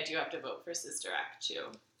I think I do have to vote for Sister Act 2.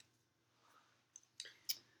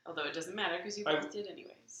 Although it doesn't matter because you both did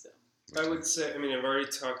anyway. So I would say, I mean, I've already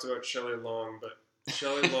talked about Shelley Long, but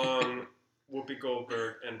Shelley Long, Whoopi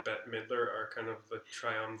Goldberg, and Bette Midler are kind of the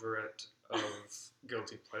triumvirate of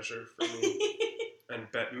guilty pleasure for me. And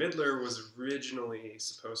Bette Midler was originally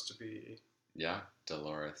supposed to be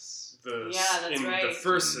Dolores. that's right. The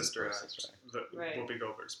first Sister First Act, Sister Right. Whoopi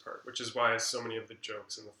Goldberg's part, which is why so many of the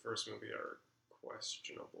jokes in the first movie are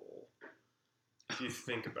questionable. If you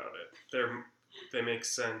think about it, they make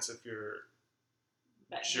sense if you're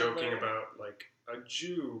Bette joking Midler. about like a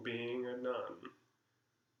Jew being a nun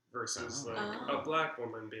versus like Oh. a black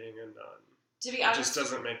woman being a nun. To be It honest, just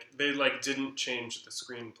doesn't make. They like didn't change the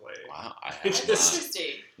screenplay. Wow, I It's have that's not.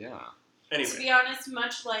 interesting. Yeah. To Anyway, be honest,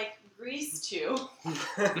 much like Grease 2,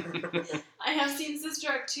 I have seen Sister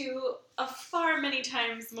Act 2 a far many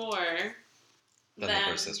times more Then the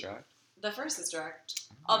first Sister Act. The first Sister Act.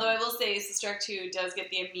 Although I will say Sister Act 2 does get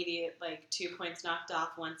the immediate 2 points knocked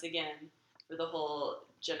off once again for the whole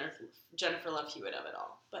Jennifer Love Hewitt of it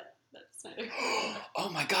all. But that's neither. Oh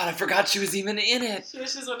my God! I forgot she was even in it. She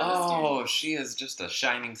was just one of the Oh, students. she is just a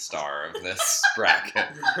shining star of this bracket.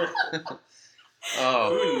 Oh,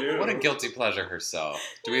 Who knew? what a guilty pleasure herself.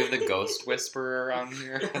 Do we have the Ghost Whisperer on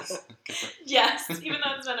here? Yes, even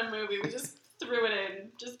though it's not a movie, we just threw it in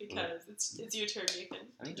just because. It's your turn, Nathan.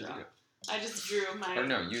 I think you Draw. do. I just drew my... Or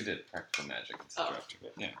no, you did Practical Magic. Oh.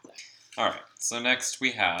 Yeah. All right. So next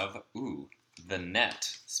we have The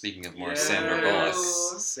Net. Speaking of more Sandra Bullock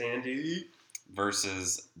Sandy.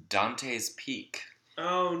 versus Dante's Peak.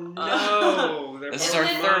 Oh no! They're This is both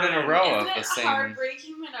our third in a mine. row Isn't of the it same.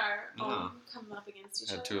 heartbreaking when our Yeah. own come up against each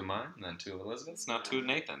Had other? two of mine, and then two of Elizabeth's, not two of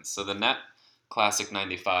Nathan's. So The Net, classic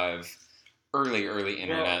 95, early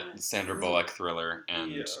internet Well, Sandra Bullock thriller,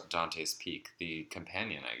 and Yeah. Dante's Peak, the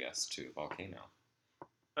companion, I guess, to Volcano.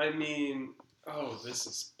 I mean, this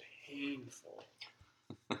is painful.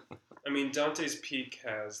 I mean, Dante's Peak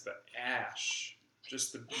has the ash,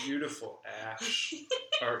 just the beautiful ash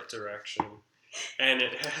art direction, and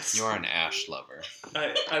it has. You are an Ash lover.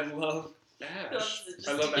 I love ash. Just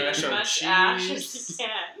I love get ash as on much cheese. ash as you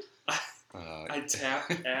can. I tap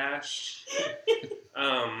ash.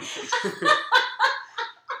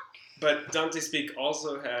 But Dante's Peak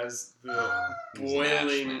also has the He's an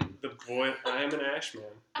boiling, Ashman. I am an ashman.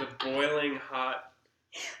 The boiling hot,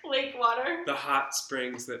 Lake water. the hot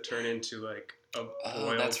springs that turn into like a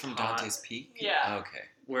boiled That's from hot, Dante's Peak? Yeah. Okay.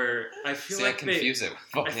 where I feel See, I like confuse it with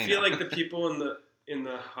I Volcano. feel like the people in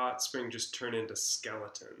the hot spring just turn into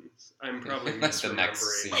skeletons. I'm probably That's the next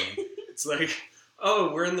misremembering. scene. It's like,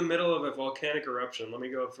 oh, we're in the middle of a volcanic eruption. Let me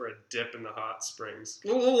go for a dip in the hot springs.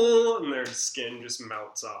 And their skin just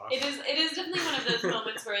melts off. It is definitely one of those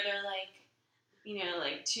moments where they're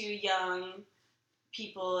like two young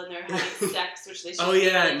people and they're having sex, which they should Oh be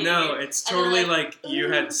yeah, like, no, and it's and they're totally like, like you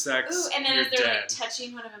 "Ooh, had sex, ooh, and then you're as they're dead. like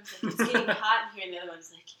touching one of them's like, it's getting hot in here, and the other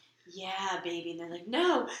one's like, yeah, baby, and they're like,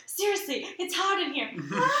 no, seriously, it's hot in here.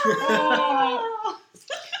 Ah!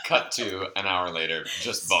 Cut to an hour later,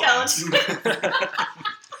 just bones. Skeleton.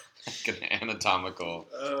 Like an anatomical,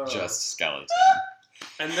 just skeleton.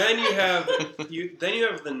 And then you have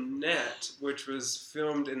the Net, which was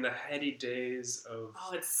filmed in the heady days Oh,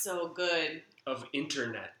 it's so good. of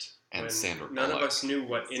internet. And when Sandra none of Bullock. us knew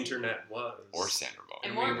what internet was. Or Sandra Bullock.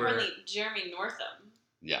 And And more we were- importantly, Jeremy Northam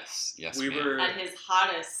Yes, We ma'am. were- at his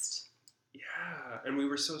hottest. Yeah, and we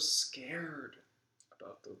were so scared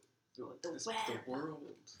about the web. world.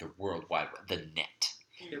 The World Wide Web. The Net.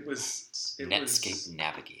 It was Netscape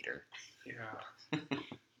Navigator. Yeah,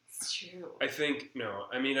 It's true. I think no.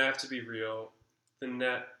 I mean, I have to be real. The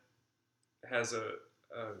Net has a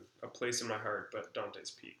place in my heart, but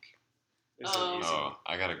Dante's Peak is Oh. an easy. Oh,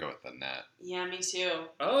 I gotta go with The Net. Yeah, me too.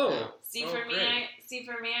 Oh, See, oh, for me, great.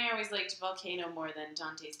 I always liked Volcano more than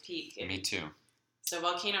Dante's Peak. Me too. So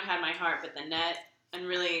Volcano had my heart, but The Net, and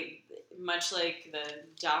really, much like the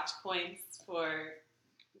docked points for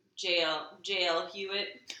J.L.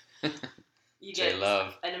 Hewitt, you get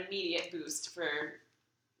J-Love. an immediate boost for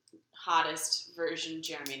hottest version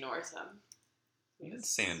Jeremy Northam. And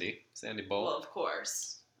Sandy Well, Bullock. of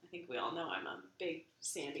course. I think we all know I'm a big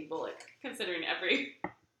Sandy Bullock, considering every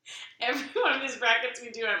one of these brackets we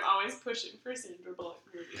do, I'm always pushing for Sandra Bullock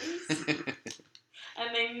movies.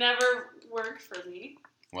 And they never work for me.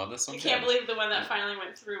 Well, this one I can't did. believe the one that finally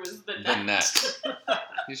went through was The Net. The Net.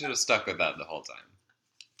 You should have stuck with that the whole time.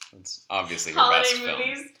 It's obviously your Holiday best film.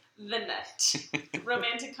 movies, The Net.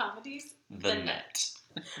 Romantic comedies, The Net.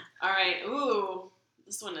 All right. Ooh,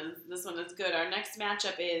 this one is good. Our next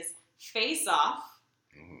matchup is Face Off,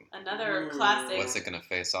 Ooh. another Ooh. classic. What's it gonna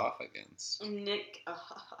face off against? Nick, Yuck,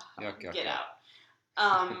 yuck, get yuck.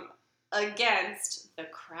 out. Against The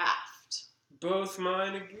Craft. Both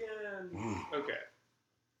mine again. Ooh. Okay,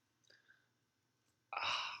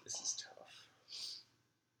 Ah. this is tough.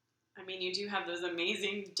 I mean, you do have those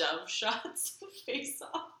amazing dove shots of Face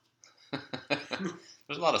Off.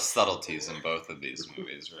 There's a lot of subtleties in both of these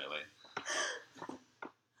movies, really.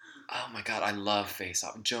 Oh my god, I love Face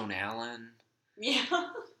Off. Joan Allen. Yeah.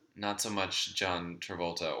 Not so much John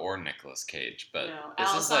Travolta or Nicolas Cage, but No, this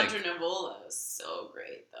is like, Alessandro Nivola is so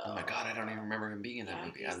great, though. oh my god, I don't even remember him being in that Yeah,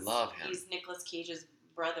 movie. I he's- love him. He's Nicolas Cage's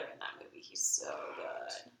brother in that movie. He's so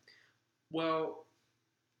good. Well,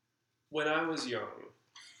 when I was young,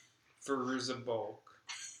 Fairuza Balk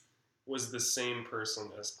was the same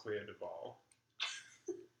person as Clea Duvall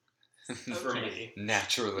for Okay. me.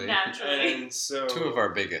 Naturally. Naturally. And so Two of our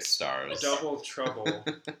biggest stars. Double Trouble.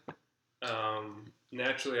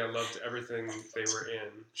 Naturally, I loved everything they were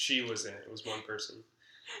in. She was in it. It was one person.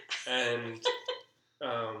 And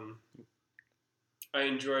I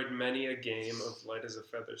enjoyed many a game of Light as a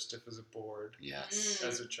Feather, Stiff as a Board Yes.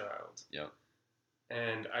 as a child. Yep.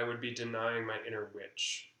 And I would be denying my inner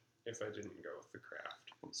witch if I didn't go with The Craft.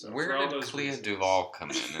 So Where for all did those Clea reasons- Duvall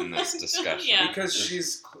come in this discussion? Yeah. Because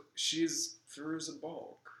she's Fairuza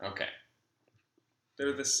Balk. Okay.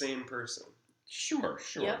 They're the same person. Sure.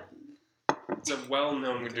 Yep. It's a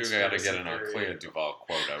well-known We do gotta conspiracy get in our theory Clea Duvall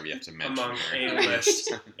quota. We have to mention among her.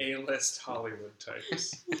 A-list Hollywood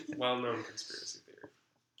types. Well-known conspiracy theory.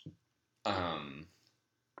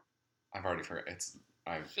 I've already forgot.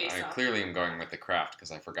 I Face Off. clearly am going with The Craft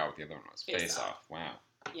because I forgot what the other one was. Face Face Off. Off. Wow.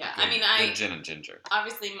 Yeah, Good, I mean, good gin and ginger.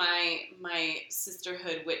 obviously my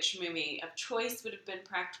sisterhood witch movie of choice would have been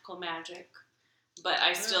Practical Magic, but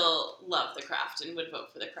I still love The Craft and would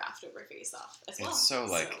vote for The Craft over Face Off as well. It's so,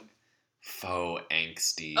 like, faux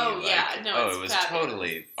angsty. Oh, like, yeah, no, it's it was fabulous.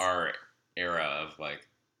 totally our era of like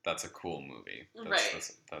that's a cool movie. Right.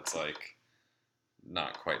 That's like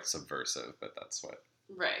not quite subversive, but that's what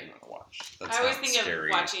right. you want to watch. That's I always not think scary.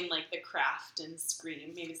 of watching like The Craft and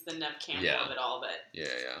Scream. Maybe it's the Nev Campbell Yeah. of it all, but Yeah.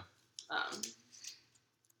 yeah.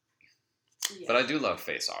 But I do love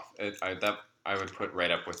Face Off. I would put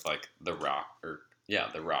right up with like The Rock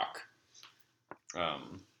The Rock,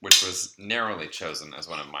 which was narrowly chosen as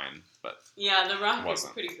one of mine, but Yeah, The Rock is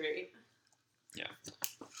Wasn't. pretty great.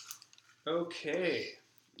 Okay.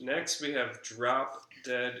 Next we have Drop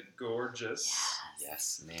Dead Gorgeous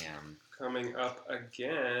yes, ma'am. coming up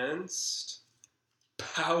against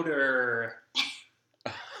Powder.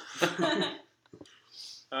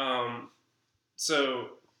 So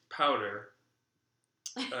Powder,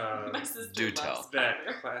 My sister do loves tell. that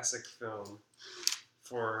Powder. classic film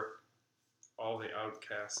for all the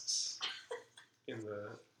outcasts in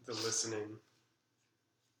the listening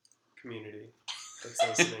community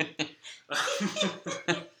that's listening.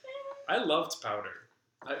 I loved Powder.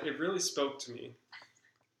 It really spoke to me.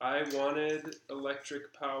 I wanted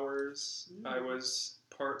electric powers. I was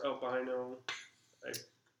part albino.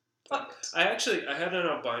 I had an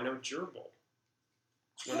albino gerbil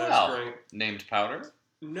when I Wow. was growing. Named Powder?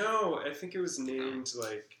 No, I think it was named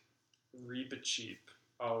like Reba Cheap,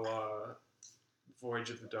 a la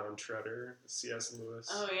Voyage of the Dawn Treader, C.S. Lewis.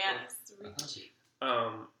 Oh yeah, it's really Uh-huh. cheap.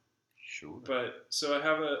 Sure. But so I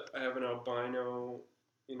have an albino,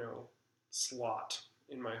 slot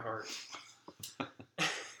in my heart.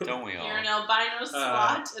 Don't we all? You're an albino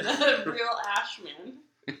slot and a real Ashman.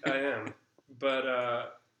 I am,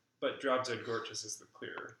 but Drop Dead Gorgeous is the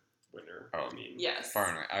clear winner. Oh. I mean, Yes. Far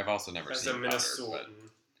and away. I've also never as seen a Powder, Minnesotan,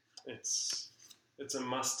 it's a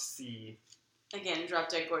must see. Again, Drop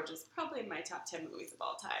Dead Gorgeous, probably my top 10 movies of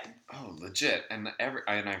all time. oh, legit. And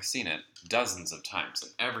I've seen it dozens of times,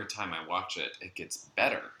 and every time I watch it, it gets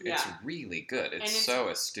better. It's Yeah. really good. It's And so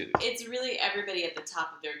astute. It's really everybody at the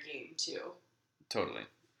top of their game, too. Totally.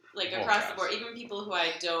 Like, Whole across the cast. board. Even people who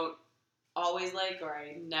I don't always like or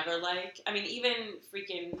I never like. I mean, even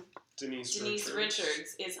freaking Denise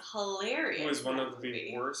Richards is hilarious. who is one in of that the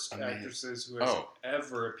movie. worst Amazing. actresses who has Oh.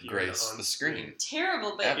 ever appeared Grace on the screen.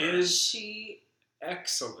 Terrible, but Ever. she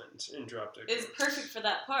Excellent in Drop Dead is Gorgeous. perfect for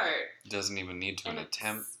that part. Doesn't even need to And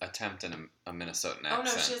attempt a Minnesotan Oh accent.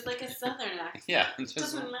 no, she has like a southern accent. Yeah, just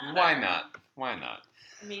Doesn't matter. why not? Why not?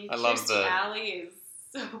 I mean, I love Kirstie the- Alley is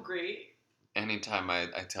so great. Anytime I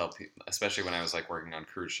tell people, especially when I was like working on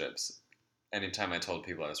cruise ships, anytime I told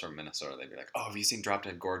people I was from Minnesota, they'd be like, "Oh, have you seen Drop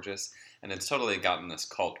Dead Gorgeous?" And it's totally gotten this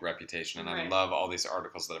cult reputation. And I Right. love all these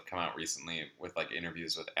articles that have come out recently with like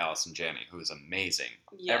interviews with Allison Janney, who is amazing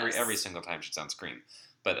Yes. every single time she's on screen,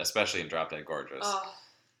 but especially in Drop Dead Gorgeous, Oh,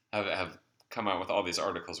 have come out with all these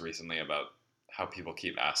articles recently about how people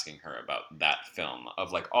keep asking her about that film,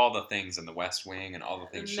 of like all the things in the West Wing and all the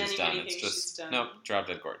things Many, she's done. many It's things just she's done. nope, Drop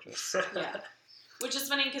Dead Gorgeous. yeah. Which is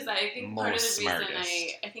funny because I think part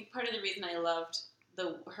of the reason I loved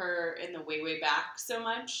her in the Way Back so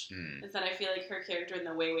much is that I feel like her character in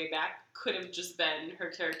the Way Back could have just been her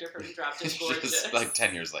character from Drop Dead Gorgeous. Just like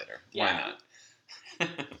 10 years later. Yeah. Why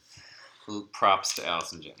not? Props to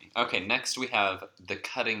Allison Janney. Okay, next we have The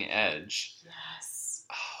Cutting Edge Yes.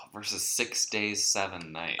 versus 6 Days,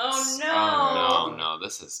 7 Nights. Oh, no. Oh, no,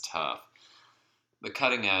 this is tough. The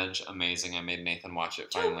Cutting Edge, amazing. I made Nathan watch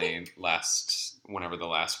it finally whenever the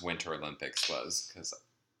last Winter Olympics was, because,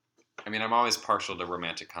 I mean, I'm always partial to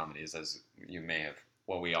romantic comedies, as you may have,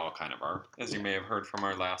 well, we all kind of are, as you may have heard from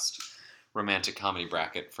our last romantic comedy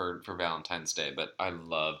bracket for Valentine's Day, but I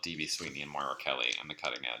love D.B. Sweeney and Moira Kelly and The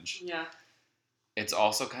Cutting Edge. Yeah. It's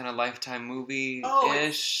also kind of Lifetime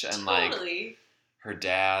movie-ish, Oh, and totally. like her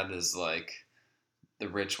dad is like the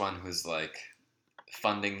rich one who's like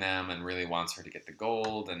funding them and really wants her to get the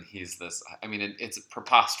gold, and he's this, I mean, it's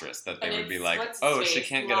preposterous that they And would be it's- like, what's his oh, she face?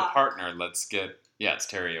 can't get a Locke. partner, let's get, yeah, it's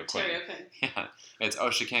Terry O'Quinn. Terry O'Quinn. Yeah, it's, oh,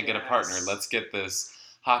 she can't get a partner, Yes. let's get this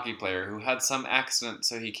hockey player who had some accident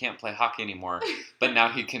so he can't play hockey anymore, but now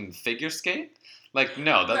he can figure skate? Like,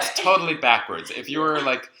 no, that's Right. totally backwards. If you were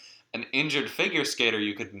like an injured figure skater,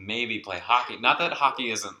 you could maybe play hockey. Not that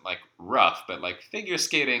hockey isn't like rough, but like figure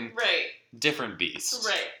skating, Right. different beast.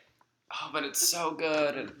 Right. Oh, but it's so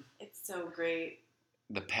good. And It's so great.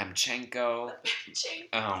 the Pamchenko.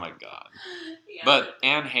 Oh my god. Yeah. But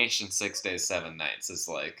Anne Heche in 6 Days, 7 Nights is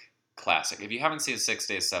like classic. If you haven't seen 6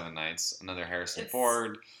 Days, 7 Nights, another Harrison It's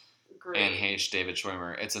Ford, great. Anne Heche, David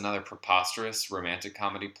Schwimmer, it's another preposterous romantic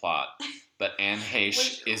comedy plot. But Anne Heche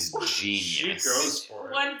Which- is She genius. goes for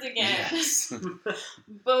it. Once again, Yes.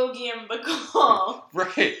 Bogey and Bacall.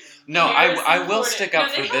 Right. No, Harrison I will Ford. stick No, up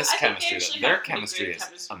they for have- this I think they chemistry. actually Their have pretty chemistry great is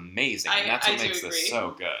chemistry. amazing. I- and that's I what do makes this agree.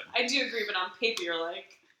 so good. I do agree, but on paper you're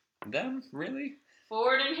like, Them? Really?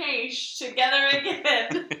 Ford and Heche together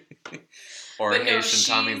again. Or But no, Heche and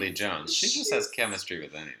Tommy she's- Lee Jones. She just she's- has chemistry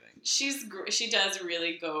with anything. She does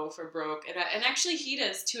really go for broke, and actually he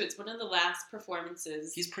does too. It's one of the last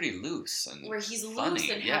performances He's pretty loose and where he's funny, loose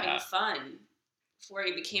and yeah. having fun, where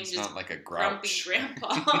he became He's just not like a grumpy grouch.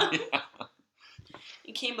 grandpa. Yeah.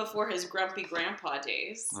 He came before his grumpy grandpa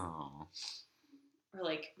days, Oh, or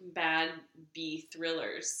like bad B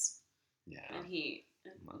thrillers, yeah. and he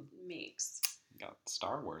Well. makes. Got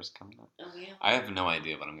Star Wars coming up. Oh yeah. I have no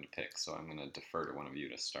idea what I'm going to pick, so I'm going to defer to one of you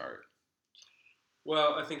to start.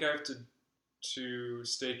 Well, I think I have to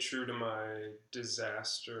stay true to my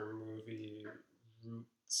disaster movie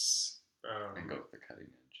roots. And go with The Cutting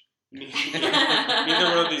Edge.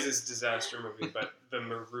 Neither one of these is disaster movie, but the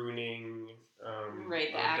marooning,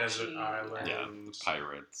 Right, the on Desert action. Island, Yeah, the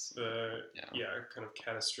pirates. the Yeah. kind of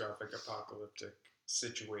catastrophic apocalyptic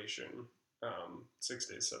situation. 6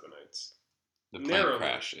 Days, 7 Nights. The plane narrowly.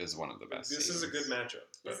 crash is one of the best. This is a good matchup.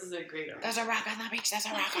 but- This is a great. Yeah. There's a rock on the beach. There's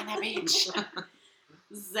a rock on the beach.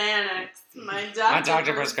 Xanax. My doctor, My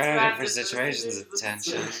doctor prescribed it for prescribed situations it of for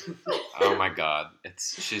tension. situations. Oh my god,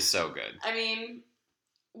 she's so good. I mean,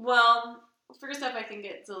 well, first off, I think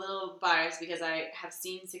it's a little biased because I have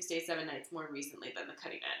seen 6 Days, 7 Nights more recently than The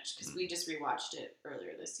Cutting Edge because we just rewatched it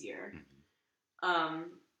earlier this year. And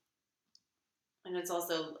it's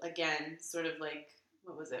also, again, sort of like,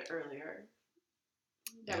 what was it earlier?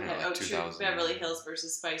 That we Yeah, had like True 2000. Beverly Hills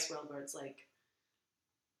versus Spice World, where it's like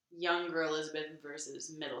younger Elizabeth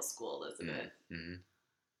versus middle school Elizabeth. Mm-hmm.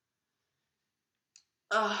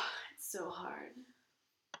 Oh, it's so hard.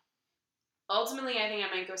 Ultimately, I think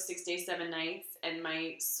I might go 6 Days, 7 Nights, and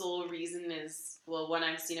my sole reason is, well, one,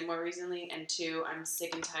 I've seen it more recently, and two, I'm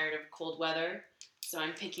sick and tired of cold weather, so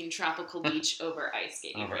I'm picking Tropical Beach over ice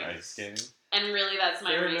skating. Over rink. ice skating. And really, that's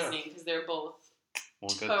my Fair enough. reasoning, because they're both Well,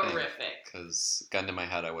 good thing. terrific. Because gun to my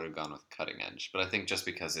head, I would have gone with Cutting Edge. But I think just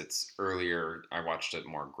because it's earlier, I watched it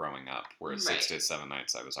more growing up. Whereas Right. 6 Days, 7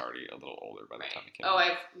 Nights, I was already a little older by the Right. time it came Oh,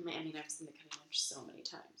 out. I've seen The Cutting Edge so many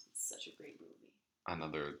times. It's such a great movie.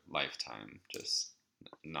 Another Lifetime, just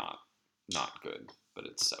not good, but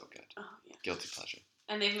it's so good. Oh, yeah. Guilty pleasure.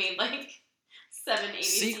 And they've made, like, 7 ABC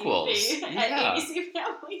Sequels, and yeah. ABC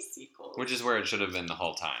Family sequels. Which is where it should have been the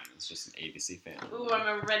whole time. It's just an ABC family. Ooh,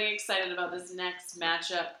 I'm already excited about this next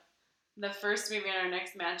matchup. The first movie in our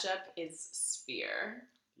next matchup is Sphere.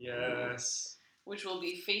 Yes. which will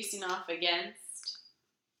be facing off against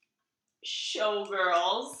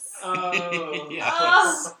Showgirls. Oh.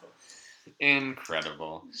 Yes.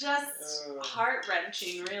 Incredible. Just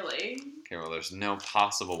heart-wrenching, really. Okay, well, there's no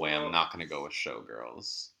possible way I'm not going to go with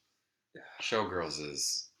Showgirls. Showgirls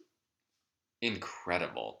is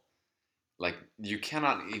incredible. Like, you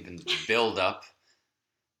cannot even build up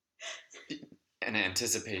an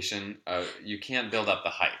anticipation. You can't build up the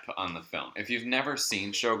hype on the film. If you've never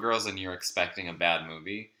seen Showgirls and you're expecting a bad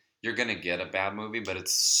movie, you're going to get a bad movie, but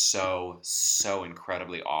it's so, so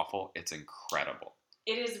incredibly awful. It's incredible.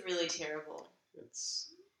 It is really terrible.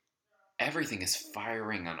 Everything is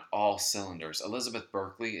firing on all cylinders. Elizabeth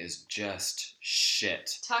Berkley is just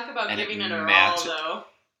shit. Talk about And giving it her match- all, though.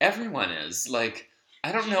 Everyone is. Like,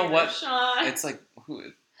 I don't know Gina what... Shaw. It's like,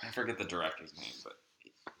 I forget the director's name,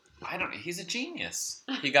 but he's a genius.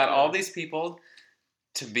 He got all these people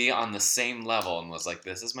to be on the same level and was like,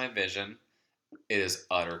 this is my vision. It is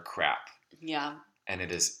utter crap. Yeah. And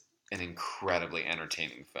it is an incredibly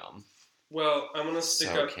entertaining film. Well, I'm going to stick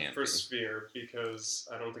So up campy. for Sphere because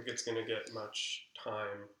I don't think it's going to get much time.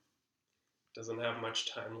 Doesn't have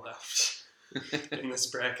much time left in this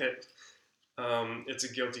bracket. It's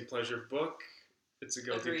a guilty pleasure book. It's a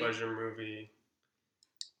guilty Agreed. pleasure movie.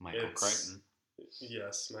 Michael Crichton.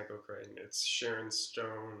 Yes, Michael Crichton. It's Sharon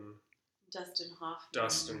Stone, Dustin Hoffman.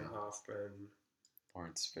 Dustin Hoffman.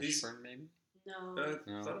 Lawrence These- Fishburne, maybe? No.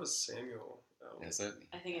 No. I thought it was Samuel. Is it?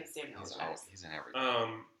 I think it's Samuel He's, Jackson. he's in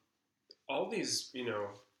everything. All these,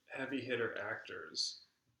 heavy hitter actors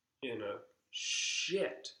in a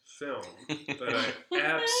shit film that I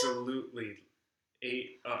absolutely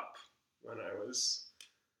ate up when I was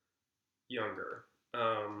younger.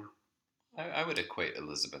 I would equate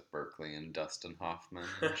Elizabeth Berkley and Dustin Hoffman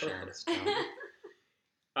and Sharon Stone.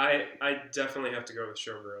 I definitely have to go with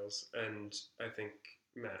Showgirls, and I think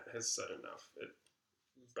Matt has said enough.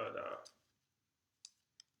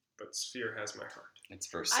 But Sphere has my heart. It's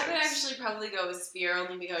verse I 6. would actually probably go with Sphere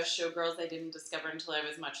only because Showgirls I didn't discover until I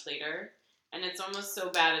was much later. And it's almost so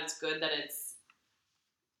bad it's good that it's,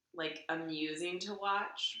 like, amusing to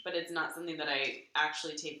watch, but it's not something that I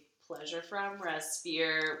actually take pleasure from. Whereas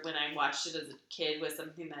Sphere, when I watched it as a kid, was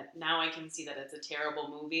something that now I can see that it's a terrible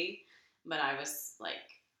movie. But I was, like,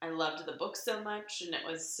 I loved the book so much, and it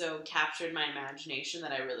was so captured my imagination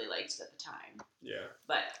that I really liked it at the time. Yeah.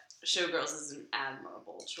 But Showgirls is an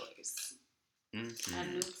admirable choice. Mhm.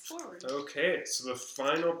 And move forward. Okay, so the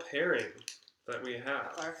final pairing that we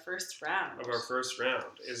have Our first round. of our first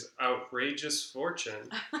round is Outrageous Fortune,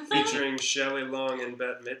 featuring Shelley Long and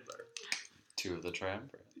Bette Midler. Two of the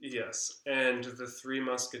triumvirate. Yes, and The Three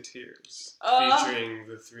Musketeers, Oh. featuring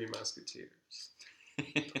The Three Musketeers.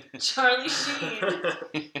 Charlie Sheen,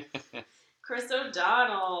 Chris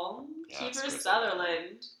O'Donnell, Yeah, Kiefer it's Chris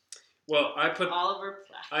Sutherland, Well, I put Oliver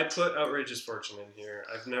Platt. Outrageous Fortune in here.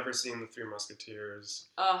 I've never seen The Three Musketeers.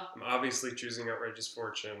 Oh, I'm obviously choosing Outrageous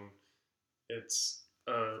Fortune. It's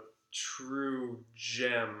a true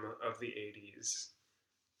gem of the 80s.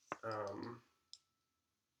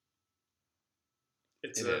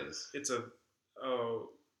 It's a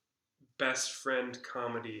best friend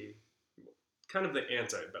comedy, kind of the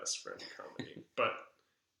anti-best friend comedy, but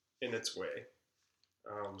in its way.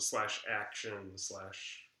 Slash action,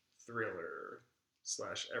 slash thriller,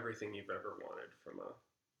 slash everything you've ever wanted from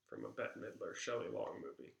a Bette Midler, Shelley Long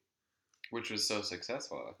movie. Which was so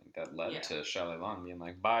successful, I think that led Yeah. to Shelley Long being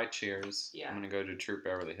like, bye, cheers. Yeah. I'm going to go to Troop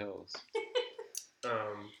Beverly Hills. But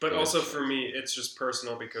Good also choice. for me, it's just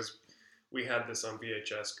personal because we had this on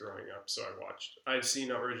VHS growing up, so I've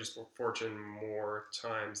seen Outrageous Fortune more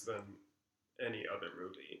times than any other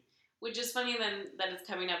movie. which is funny then that it's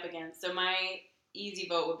coming up again. So my easy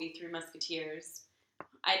vote would be Three Musketeers.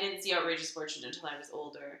 I didn't see Outrageous Fortune until I was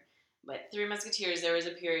older, but Three Musketeers, there was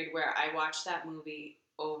a period where I watched that movie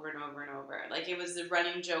over and over and over. Like, it was a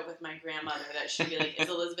running joke with my grandmother that she'd be like, is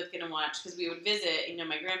Elizabeth going to watch, because we would visit,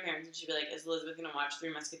 my grandparents, and she'd be like, is Elizabeth going to watch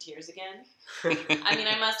Three Musketeers again? I mean,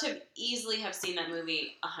 I must have easily have seen that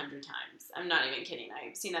movie 100 times. I'm not even kidding.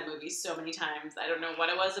 I've seen that movie so many times. I don't know what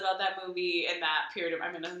it was about that movie in that period of,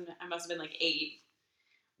 I must have been like 8,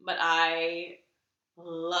 but I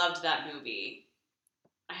loved that movie.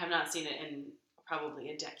 I have not seen it in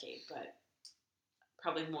probably a decade, but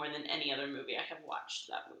probably more than any other movie I have watched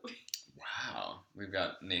that movie. Wow. We've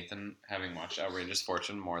got Nathan having watched Outrageous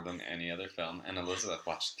Fortune more than any other film, and Elizabeth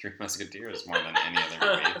watched Three Musketeers more than any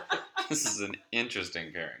other movie. This is an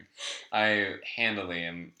interesting pairing. I handily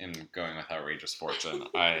am going with Outrageous Fortune.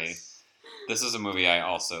 This is a movie I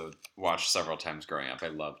also watched several times growing up. I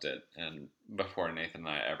loved it, and before Nathan and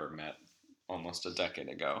I ever met almost a decade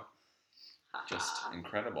ago. just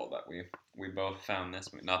incredible that we both found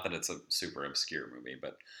this movie. Not that it's a super obscure movie,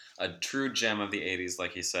 but a true gem of the 80s,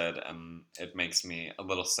 like he said. It makes me a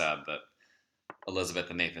little sad that Elizabeth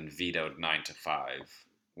and Nathan vetoed 9 to 5,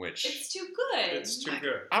 which It's too good. It's too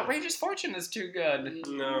good. Outrageous Fortune is too good.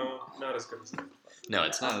 No, not as good as that. No,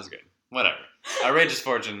 it's not as good. Whatever. Outrageous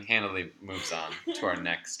Fortune handily moves on to our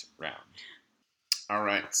next round. All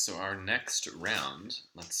right, so our next round,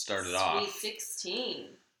 let's start it off. Sweet 16.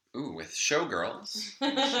 Ooh, with Showgirls.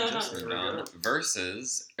 Just moved on.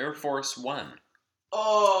 Versus Air Force One.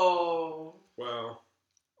 Oh. Well,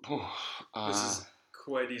 Ooh, this is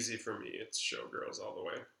quite easy for me. It's Showgirls all the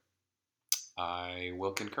way. I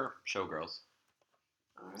will concur. Showgirls.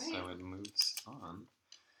 All right. So it moves on.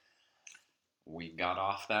 We got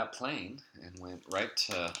off that plane and went right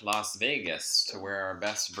to Las Vegas to wear our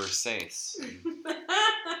best Versace and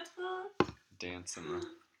dance in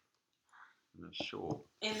the show.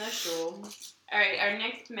 In the show. All right, our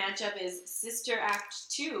next matchup is Sister Act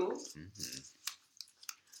 2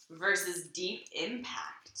 Mm-hmm. versus Deep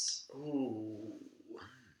Impact. Ooh.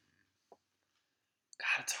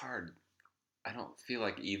 God, it's hard. I don't feel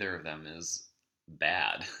like either of them is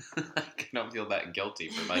bad. I don't feel that guilty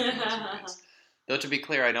for liking those movies. Though, to be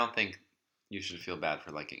clear, I don't think you should feel bad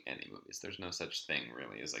for liking any movies. There's no such thing,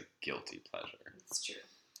 really, as a guilty pleasure. It's true.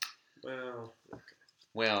 Well,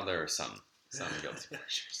 Well, there are some guilty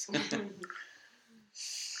pleasures.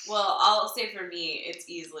 Well, I'll say for me, it's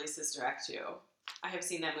easily Sister Act 2. I have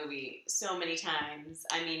seen that movie so many times.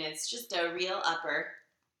 I mean, it's just a real upper.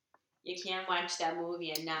 You can't watch that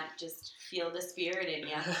movie and not just feel the spirit in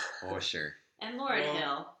you. Oh, sure. And Lauryn Well,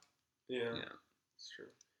 Hill. yeah, Yeah. it's true.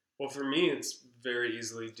 Well, for me, it's very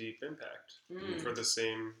easily Deep Impact Mm. for the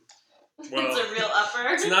same. Well, It's a real upper.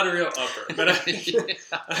 It's not a real upper, but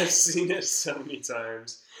I've seen it so many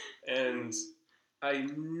times, and I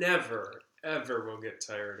never, ever will get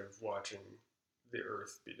tired of watching the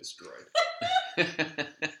Earth be destroyed.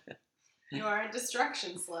 You are a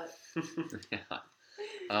destruction slut. Yeah.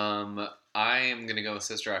 I am gonna go with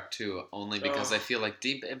Sister Act 2 only because I feel like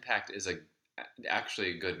Deep Impact is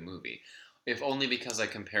actually a good movie. If only because I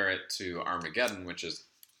compare it to Armageddon, which is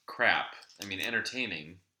crap. I mean,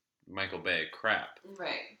 entertaining, Michael Bay crap.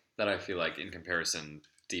 Right. That I feel like in comparison,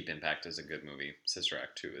 Deep Impact is a good movie. Sister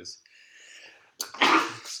Act 2 is.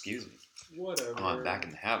 Excuse me. Whatever. I'm back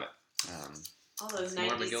in the habit. All those More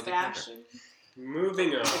of a 90s guilty fashion.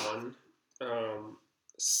 Moving on,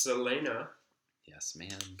 Selena Yes,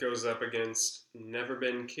 ma'am. goes up against Never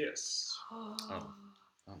Been Kissed, Oh.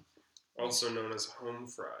 also known as Home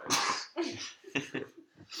Fries.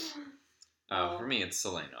 For me, it's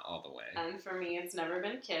Selena all the way. And for me, it's Never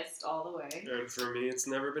Been Kissed all the way. And for me, it's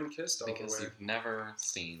Never Been Kissed all Because the way. you've never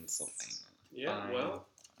seen Selena. Yeah, Fine. well,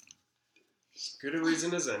 as good a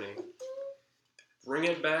reason as any. Bring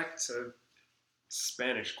it back to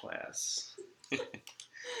Spanish class.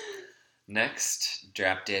 Next,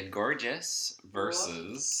 Drop Dead Gorgeous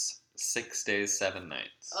versus 6 Days, 7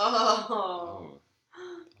 Nights. Oh. Ooh,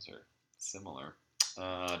 those are similar.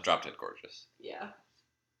 Drop Dead Gorgeous. Yeah.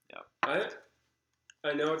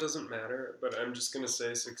 I know it doesn't matter, but I'm just going to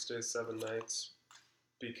say 6 Days, 7 Nights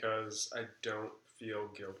because I don't feel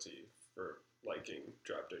guilty for liking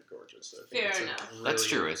Drop Dead Gorgeous. I think Fair it's a enough. That's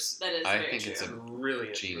true. brilliant- It's. That is I very think true. it's a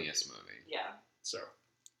brilliant genius movie. Yeah. So,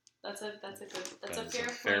 That's a good that's That a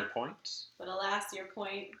is fair, point. point. But alas, your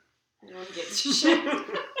point no one gives a shit.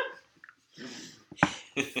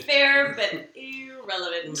 Fair but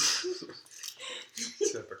irrelevant.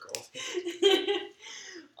 typical.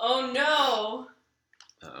 Oh no.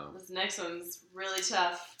 Uh-oh. This next one's really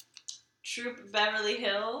tough. Troop Beverly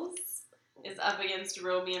Hills is up against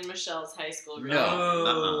Romy and Michelle's high school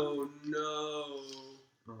No. reunion. No.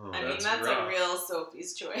 Oh, I mean, That's that's a rough. real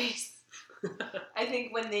Sophie's Choice. I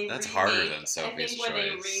think when they That's remake, harder than Sophie's I think when they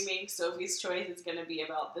Choice. remake Sophie's Choice, it's going to be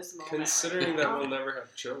about this moment. Considering right that now. we'll never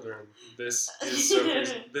have children, this is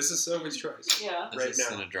Sophie's choice. Yeah. This right is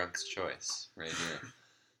now. in a drunk's choice right here.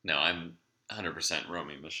 No, I'm 100%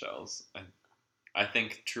 Romy Michelle's. I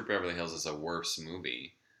think True Beverly Hills is a worse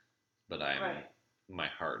movie, but Right. my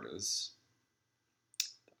heart is.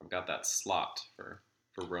 I've got that slot for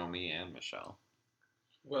Romy and Michelle.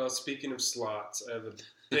 Well, speaking of slots, I have a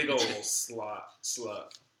big old slot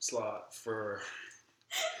for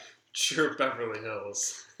True Beverly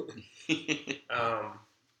Hills.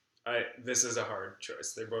 This is a hard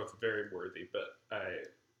choice. They're both very worthy, but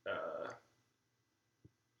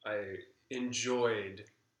I enjoyed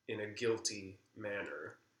in a guilty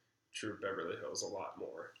manner True Beverly Hills a lot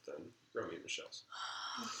more than Romy and Michelle's.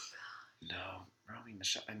 No, Romy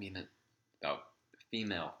Michelle. I mean, about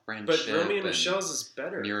female But friendship. Romeo and Michelle's is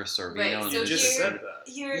better. Mira Sorvino. Right, and so You this just is- said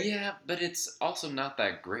that. yeah, but it's also not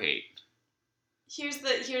that great. Here's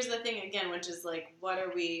the thing again, which is like, what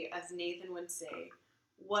are we, as Nathan would say,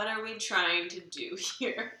 what are we trying to do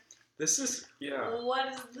here? This is, yeah.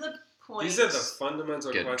 What is the point? These are the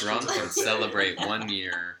fundamental Get questions. drunk of the and day. celebrate 1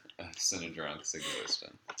 year of Cinedrunk's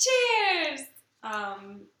existence. Cheers!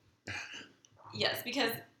 Yes,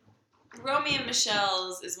 because Romeo and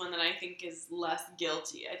Michelle's is one that I think is less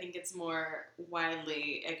guilty. I think it's more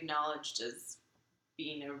widely acknowledged as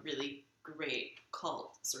being a really great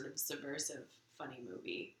cult, sort of subversive, funny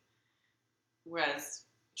movie. Whereas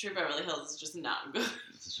True Beverly Hills is just not good.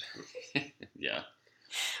 Yeah.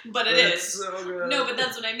 But it It's is. so good. No, but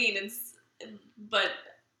that's what I mean. But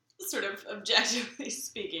sort of objectively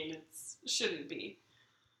speaking, it shouldn't be.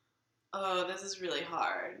 Oh, this is really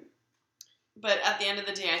hard. But at the end of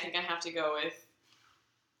the day, I think I have to go with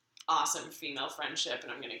awesome female friendship,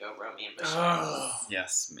 and I'm going to go Romeo and Michelle. Oh,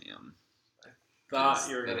 Yes, ma'am. thought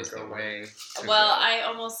you were That going is to the go way. to Well, go. I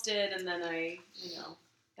almost did, and then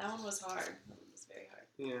that one was hard. That one was very hard.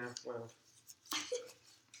 Yeah, well.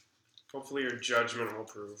 Hopefully your judgment will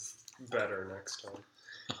prove better next time.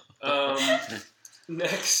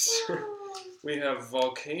 Next, we have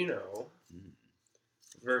Volcano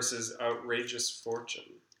versus Outrageous Fortune.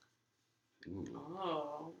 Ooh,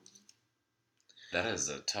 Oh. that is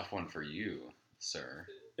a tough one for you, sir.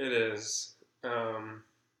 It is. It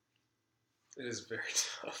is very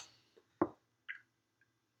tough.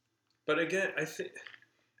 But again, I think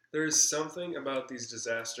there is something about these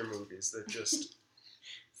disaster movies that just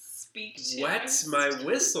Speak to wets us. my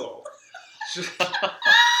whistle.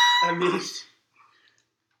 I mean,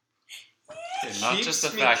 Not keeps just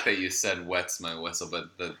the me- fact that you said wets my whistle,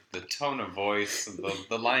 but the tone of voice,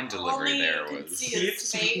 the line delivery Only there you could was. see it.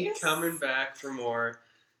 keeps me face. coming back for more.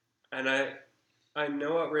 And I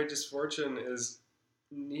know Outrageous Fortune is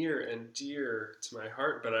near and dear to my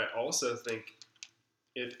heart, but I also think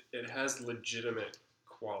it has legitimate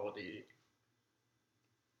quality.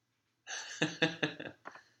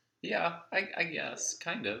 Yeah, I guess,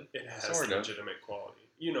 kind of. It has Sort of. legitimate quality.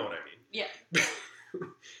 You know what I mean? Yeah.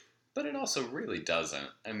 But it also really doesn't.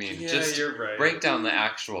 I mean, Yeah, just you're right. break down the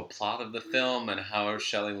actual plot of the film and how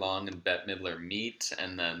Shelley Long and Bette Midler meet,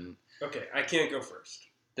 and then Okay, I can't go first.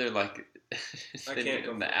 they're like I in can't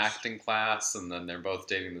go the first. acting class, and then they're both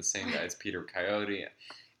dating the same guy as Peter Coyote.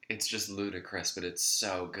 It's just ludicrous, but it's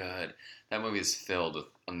so good. That movie is filled with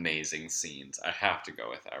amazing scenes. I have to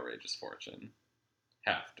go with Outrageous Fortune.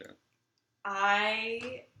 Have to.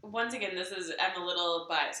 Once again, I'm a little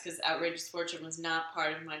biased because Outrageous Fortune was not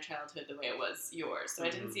part of my childhood the way it was yours. So I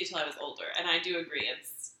didn't Mhm. see it till I was older. And I do agree,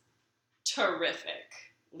 it's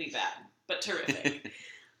terrifically bad, but terrific.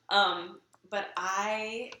 But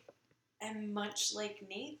I am much like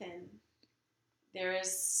Nathan. There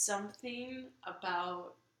is something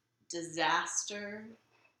about disaster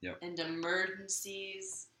Yep. and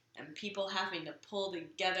emergencies and people having to pull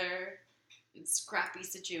together in scrappy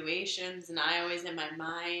situations, and I always in my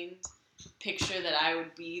mind picture that I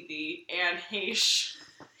would be the Anne Heche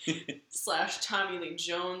 / Tommy Lee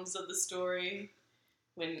Jones of the story,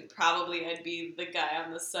 when probably I'd be the guy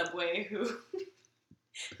on the subway who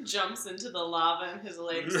jumps into the lava and his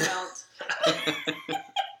legs melt.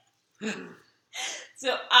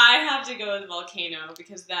 So I have to go with Volcano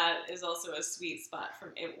because that is also a sweet spot for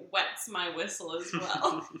me. It wets my whistle as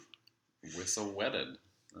well. Whistle wetted.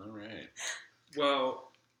 All right.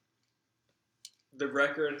 Well, the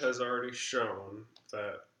record has already shown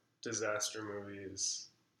that disaster movies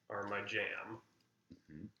are my jam.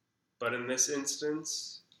 Mhm. But in this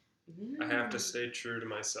instance, I have to stay true to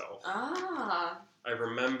myself. Ah. I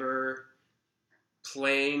remember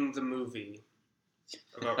playing the movie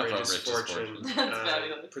of Outrageous Outrageous Fortune, Fortune. That's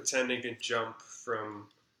fabulous. pretending to jump from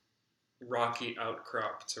rocky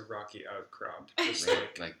outcrop to rocky outcrop, just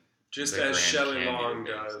Right. Like, just the as Grand Shelley Canyon, Long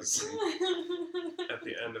basically. does at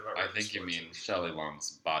the end of I Outrageous think you Fortune. mean Shelley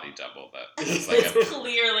Long's body double. That It's is like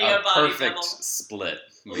clearly a a body perfect double. split.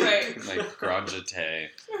 Right. Like grand jeté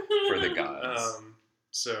for the gods.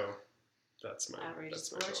 So that's my Outrageous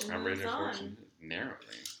that's my Fortune. vote. Outrageous moves on. Fortune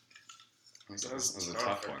narrowly. That was a tough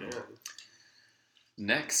tough one. again.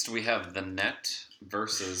 Next, we have The Net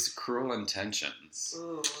versus Cruel Intentions.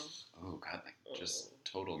 Ooh. Oh, God, like just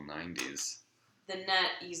total 90s. The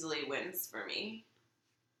Net easily wins for me.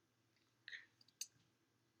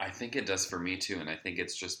 I think it does for me too, and I think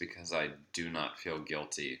it's just because I do not feel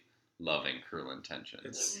guilty loving Cruel Intentions.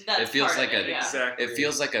 It's It feels part of like it, a- yeah. exactly. It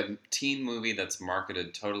feels like a teen movie that's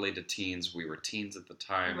marketed totally to teens. We were teens at the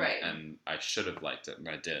time, Right. and I should have liked it, and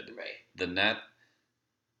I did. Right. The Net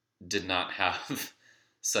did not have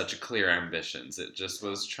such clear ambitions. It just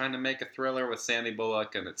was trying to make a thriller with Sandy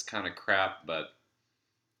Bullock, and it's kind of crap, but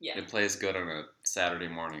Yeah. it plays good on a Saturday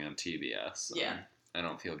morning on TBS. So Yeah. I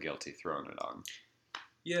don't feel guilty throwing it on.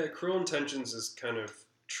 Yeah, Cruel Intentions is kind of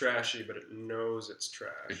trashy, but it knows it's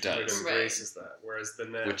trash. It does. It embraces that. Whereas The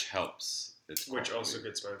Net, Which helps. which also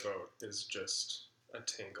gets my vote, is just a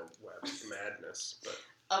tangled web of madness. But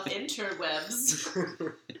Of interwebs.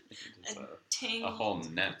 It's a Tangled whole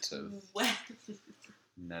net of web.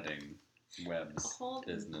 netting A webs whole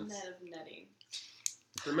business. net of netting.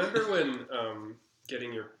 remember when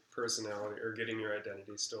getting your personality or getting your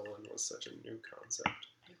identity stolen was such a new concept?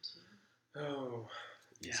 I do. Oh,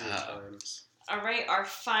 easier Yeah. times. All right, our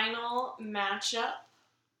final matchup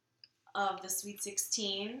of the Sweet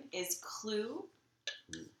 16 is Clue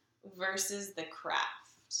versus The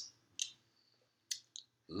Craft.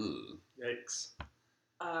 Ooh. Yikes.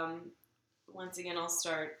 Once again, I'll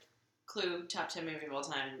start. Clue, top 10 movie of all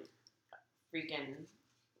time. Freaking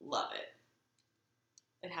love it.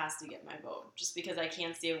 It has to get my vote. Just because I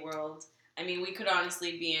can't see a world. I mean, we could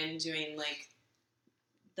honestly be in doing, like,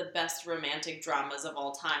 the best romantic dramas of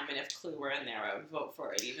all time, and if Clue were in there, I would vote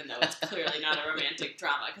for it, even though it's clearly not a romantic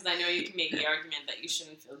drama. Because I know you can make the argument that you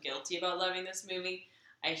shouldn't feel guilty about loving this movie.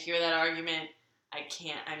 I hear that argument. I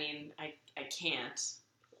can't. I mean, I can't.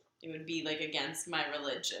 It would be, like, against my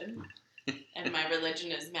religion. And my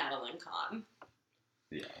religion is Madeline Kahn.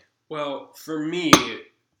 Yeah. Well, for me,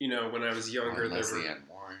 when I was younger, Leslie Ann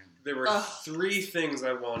Warren. there were Ugh. 3 things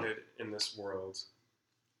I wanted in this world.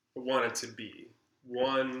 Wanted to be.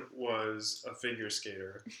 1 was a figure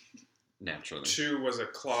skater. Naturally. 2 was a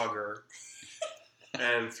clogger.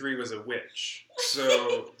 And 3 was a witch.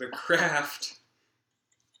 So The Craft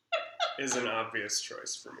is an obvious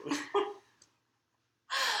choice for me.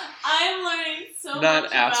 I'm learning so much Not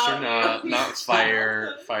about astronaut, you. not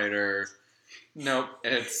firefighter. Nope,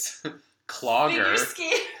 it's clogger. Figure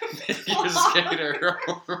skater. Figure skater.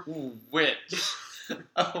 Witch.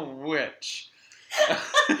 A witch.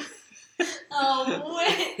 Oh,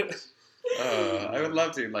 witch. I would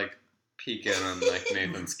love to, like, peek in on, like,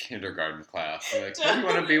 Nathan's kindergarten class. Like, what do you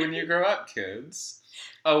want to be when you grow up, kids?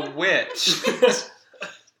 A witch.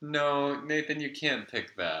 No, Nathan, you can't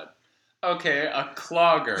pick that. Okay, a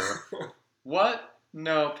clogger. What?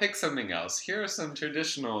 No, pick something else. Here are some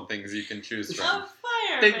traditional things you can choose from. A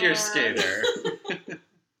fireman. Figure skater.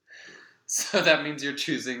 So that means you're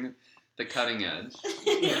choosing the cutting edge.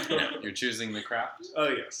 No, you're choosing the craft. Oh,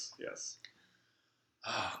 yes, yes.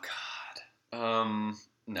 Oh God.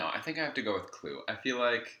 No, I think I have to go with Clue. I feel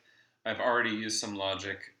like I've already used some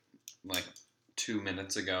logic, like 2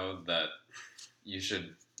 minutes ago, that you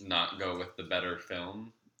should not go with the better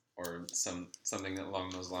film or something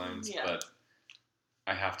along those lines. Yeah. But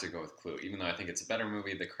I have to go with Clue, even though I think it's a better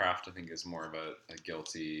movie. The Craft, I think, is more of a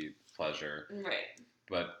guilty pleasure.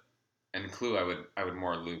 Right. And Clue, I would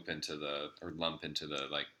more lump into the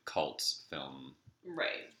like cult film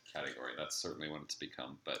Right. category. That's certainly what it's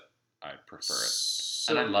become, but I prefer it.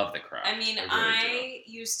 So, And I love The Craft. I mean, really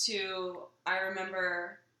do. I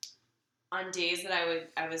remember on days that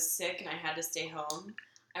I was sick and I had to stay home,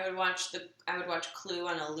 I would watch Clue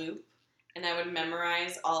on a loop, and I would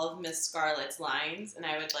memorize all of Miss Scarlet's lines, and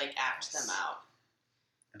I would, like, act them out.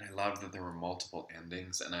 And I loved that there were multiple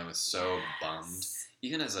endings, and I was so bummed,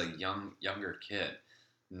 even as a younger kid,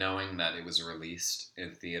 knowing that it was released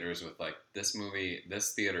in theaters with, like, this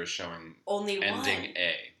theater is showing Only ending one.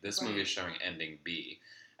 A, this movie Right. is showing ending B,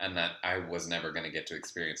 and that I was never going to get to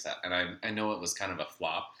experience that. And I know it was kind of a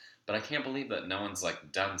flop, but I can't believe that no one's,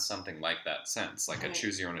 like, done something like that since. Like, Right. a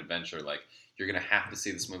choose your own adventure. Like, you're going to have to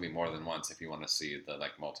see this movie more than once if you want to see the,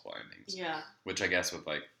 like, multiple endings. Yeah. Which I guess would,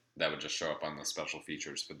 like, that would just show up on the special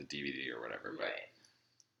features for the DVD or whatever. But,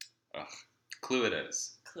 Right. Clue it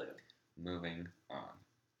is. Clue. Moving on.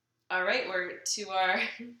 All right, we're to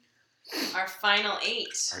our final 8.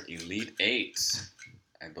 Our Elite 8,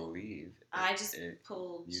 I believe. I just it,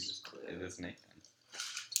 pulled you just Clue. It is Nathan.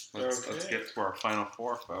 Let's Okay. get to our final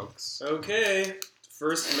 4, folks. Okay,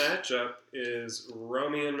 first matchup is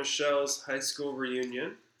Romy and Michelle's high school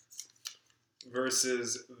reunion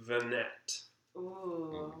versus The Net.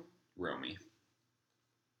 Ooh. Romy.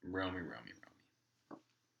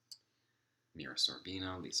 Mira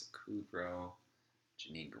Sorvino, Lisa Kudrow,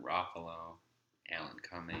 Janine Garofalo, Alan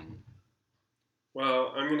Cumming.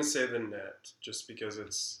 Well, I'm going to say The Net just because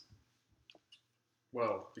it's my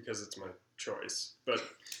choice. But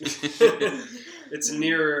it's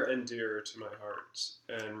nearer and dearer to my heart.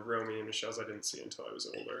 And Romy and Michelle's I didn't see until I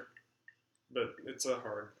was older. But it's a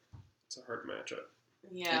hard matchup.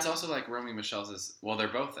 Yeah. It's also like Romy Michelle's is, well, they're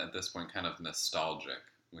both at this point kind of nostalgic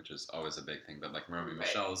which is always a big thing. But like Romeo and Right.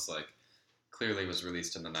 Michelle's like clearly was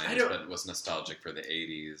released in the I 90s, don't- but was nostalgic for the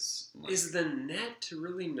 80s. Like, Is the net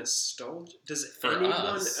really nostalgic? Does For anyone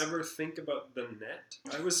us. ever think about the net?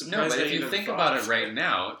 I was no, surprised. but I if you even think thought about it of right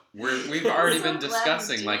now, we've already So been glad you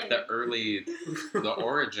discussing like the did. the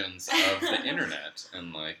origins of the internet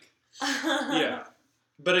and like Yeah,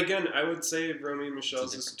 but again, I would say Romeo and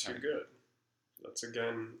Michelle's is different too time. good. That's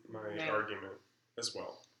again my Right. argument as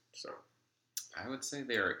well. So I would say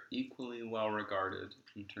they are equally well regarded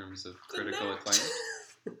in terms of The critical Net.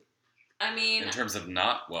 acclaim. I mean, In terms of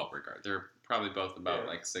not well regarded, they're probably both about Yeah.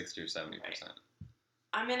 like 60 or 70%.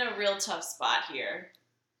 I'm in a real tough spot here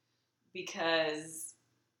because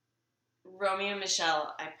Romeo and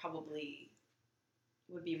Michelle, I probably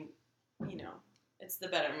would be, it's the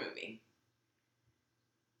better movie.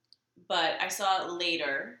 But I saw it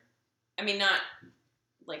later. I mean, not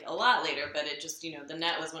like a lot later, but it just, the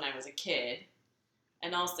net was when I was a kid.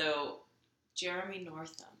 And also, Jeremy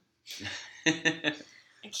Northam.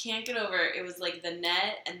 I can't get over it. It was like the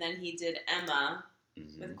net, and then he did Emma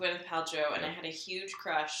with Gwyneth Paltrow, and I Yeah. had a huge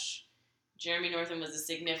crush. Jeremy Northam was a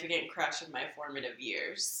significant crush of my formative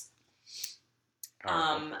years.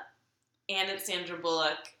 Powerful. And it's Sandra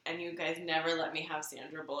Bullock, and you guys never let me have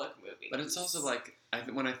Sandra Bullock movies. But it's also like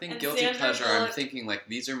when I think And guilty Sandra pleasure, I'm Bullock- thinking like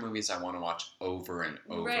these are movies I want to watch over and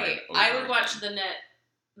over right. and over. I would watch again. The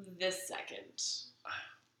Net this second.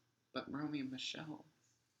 But Romeo and Michelle.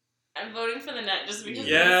 I'm voting for The Net just because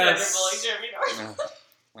Yes. of Sandra Bullock, Jeremy Northam, Ugh,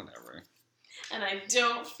 whatever. and I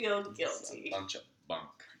don't feel It's a guilty. bunch of bunk.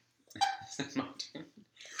 A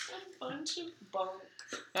bunch of bunk.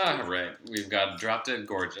 All right, we've got Drop Dead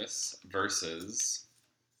Gorgeous versus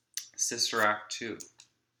Sister Act 2.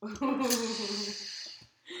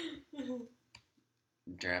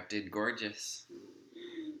 Drop Dead Gorgeous.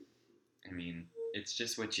 I mean, it's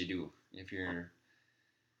just what you do. If you're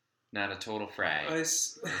not a total frag,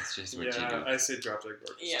 it's just what you yeah, do. I say Drop Dead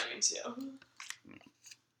Gorgeous. Yeah, me too.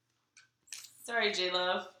 Sorry, J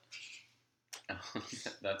Love.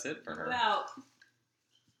 That's it for her. Wow.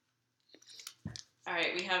 All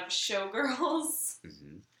right, we have Showgirls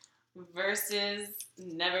Mhm. versus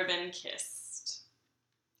Never Been Kissed.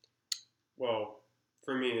 Well,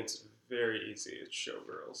 for me, it's very easy. It's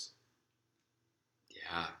Showgirls.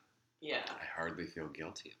 Yeah, Yeah. I hardly feel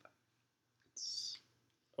guilty about it. It's,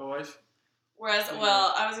 Oh, Whereas,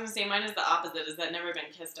 well, I was going to say mine is the opposite, is that Never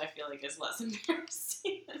Been Kissed I feel like is less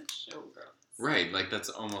embarrassing than Showgirls. right, like that's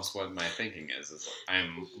almost what my thinking is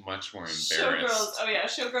I'm much more embarrassed. Showgirls, oh yeah,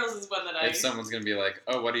 Showgirls is one that I... If someone's going to be like,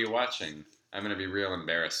 oh, what are you watching? I'm going to be real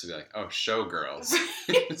embarrassed to be like, oh, Showgirls.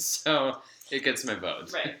 So it gets my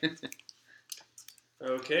vote. Right.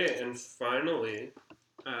 Okay, and finally,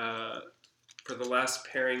 for the last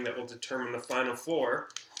pairing that will determine the final four,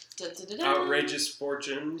 Da-da-da-da. Outrageous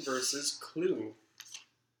Fortune versus Clue.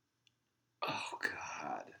 Oh,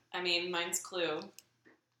 God. I mean, mine's Clue.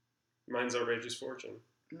 Mine's Outrageous Fortune.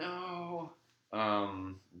 No.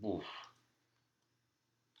 Oof.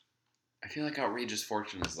 I feel like Outrageous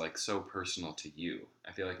Fortune is like so personal to you.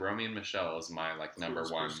 I feel like Romeo and Michelle is my like number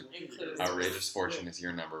Clue's one. personal. And Clue is Outrageous Fortune is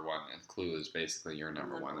your number one, and Clue is basically your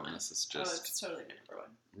number Number one, one. and this is Oh, just it's totally my number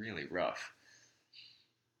one. really rough.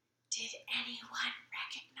 Did anyone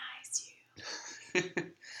recognize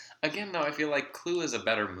you? Again, though, I feel like Clue is a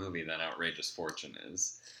better movie than Outrageous Fortune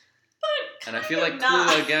is. But And I kind feel like of not.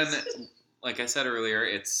 Clue, again, like I said earlier,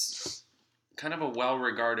 it's kind of a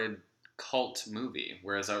well-regarded cult movie,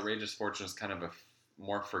 whereas Outrageous Fortune is kind of a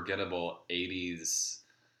more forgettable 80s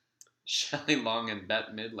Shelley Long and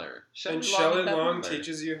Bette Midler. And Shelley Bette Long Midler.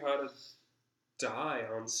 teaches you how to die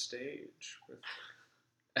on stage with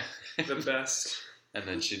the best. And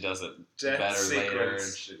then she does it Death better later, and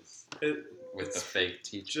sequence. she's It, with the fake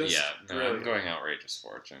teacher. just Yeah, no, I'm brilliant. going Outrageous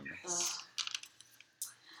Fortune. Ugh.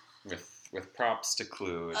 With props to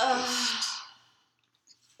Clue, it Ugh. just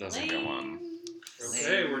doesn't go on. Lame.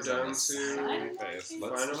 Okay, we're Lames down on the to side face.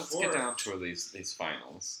 Let's final get four. down to these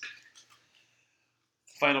finals.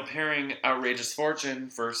 Final pairing: Outrageous Fortune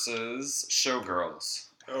versus Showgirls.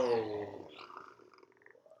 Oh,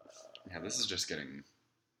 Yeah, this is just getting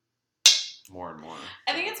more and more.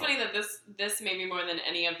 I think it's funny that this maybe more than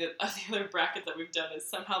any of the other brackets that we've done is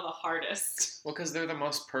somehow the hardest. Well, because they're the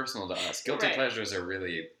most personal to us. Guilty Right. pleasures are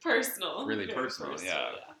really, Personal. really Very personal.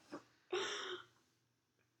 Yeah.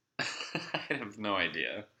 I have no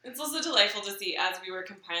idea. It's also delightful to see as we were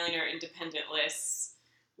compiling our independent lists,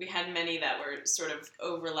 we had many that were sort of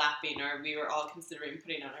overlapping or we were all considering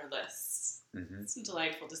putting on our lists. Mm-hmm. It's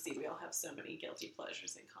delightful to see we all have so many guilty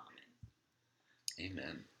pleasures in common.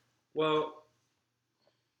 Amen. well.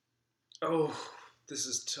 Oh, this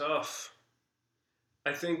is tough.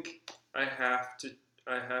 I think I have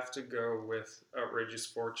to go with Outrageous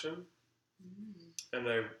Fortune, and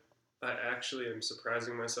I actually am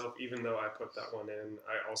surprising myself, even though I put that one in.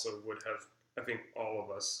 I also would have. I think all of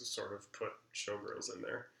us sort of put Showgirls in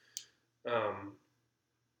there.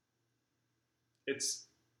 It's.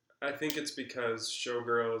 I think it's because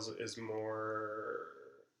Showgirls is more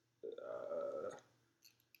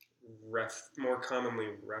more commonly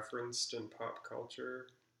referenced in pop culture.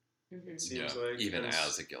 It seems like even and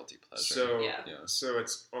as a guilty pleasure. So Yeah. so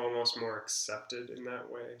it's almost more accepted in that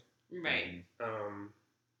way. Right.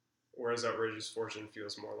 Whereas Outrageous Fortune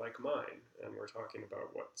feels more like mine, and we're talking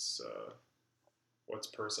about what's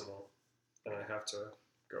personal, and I have to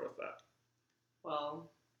go with that. Well,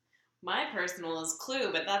 my personal is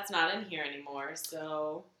Clue, but that's not in here anymore,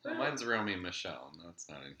 so... Well, mine's Romy and Michelle, and that's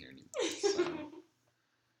not in here anymore. So.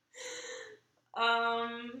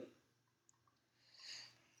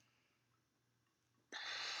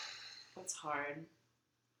 That's hard.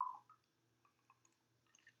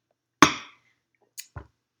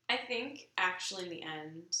 I think, actually, in the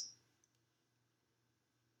end,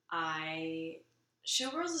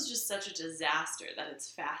 Showgirls is just such a disaster that it's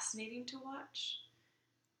fascinating to watch.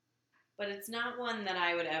 But it's not one that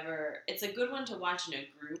I would ever... It's a good one to watch in a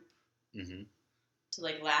group. Mm-hmm. To,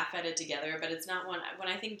 like, laugh at it together. But it's not one... When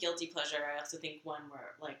I think guilty pleasure, I also think one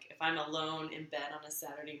where, like, if I'm alone in bed on a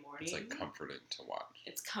Saturday morning... It's, like, comforting to watch.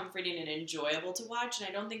 It's comforting and enjoyable to watch. And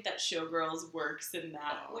I don't think that Showgirls works in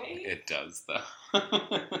that way. It does, though.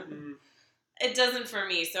 It doesn't for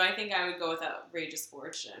me, so I think I would go with Outrageous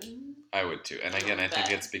Fortune. I would too. And again, I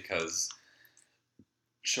think it's because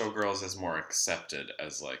Showgirls is more accepted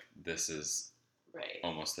as, like, this is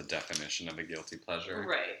almost the definition of a guilty pleasure.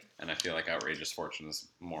 Right. And I feel like Outrageous Fortune is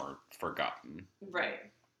more forgotten.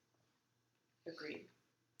 Right. Agreed.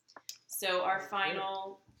 So our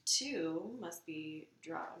final two must be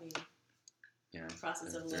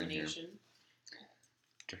process of elimination.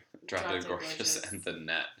 Drop Dead Gorgeous and The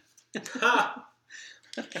Net. I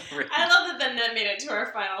love that The Net made it to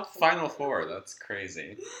our final four. Final four, that's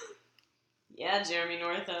crazy. Yeah, Jeremy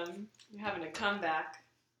Northam. You're having a comeback.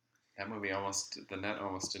 That movie The Net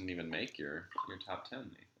almost didn't even make your top 10,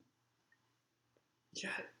 Nathan. Yeah,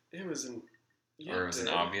 it was an... Yeah, or it was an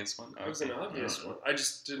obvious one? Okay. It was an obvious one. I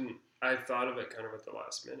just didn't... I thought of it kind of at the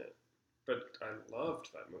last minute. But I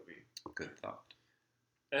loved that movie. Good thought.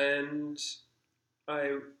 And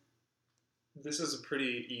this is a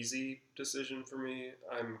pretty easy decision for me.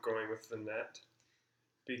 I'm going with The Net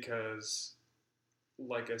because,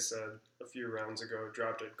 like I said a few rounds ago,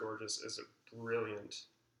 Drop Dead Gorgeous is a brilliant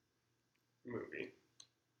movie.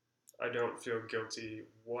 I don't feel guilty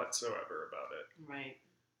whatsoever about it. Right.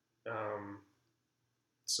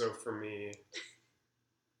 So for me,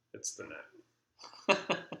 it's The Net.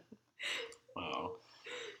 Wow.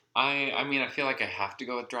 I mean, I feel like I have to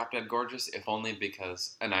go with Drop Dead Gorgeous, if only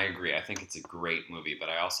because, and I agree, I think it's a great movie, but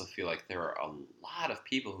I also feel like there are a lot of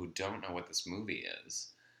people who don't know what this movie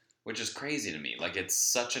is, which is crazy to me. Like, it's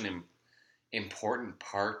such an important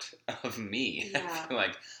part of me. Yeah. I feel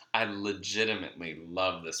like I legitimately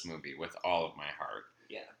love this movie with all of my heart.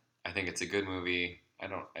 Yeah. I think it's a good movie. I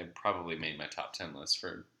probably made my top 10 list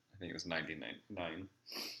for, I think it was 99.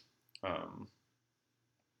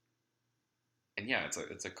 And yeah,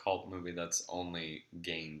 it's a cult movie that's only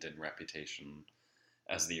gained in reputation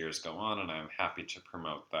as the years go on, and I'm happy to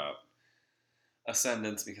promote that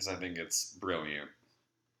ascendance because I think it's brilliant.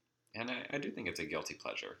 And I do think it's a guilty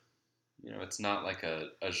pleasure. You know, it's not like a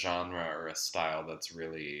genre or a style that's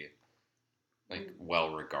really, like,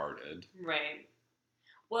 well regarded. Right.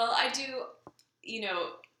 Well, I do,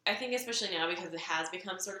 I think especially now because it has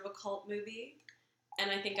become sort of a cult movie, and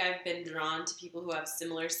I think I've been drawn to people who have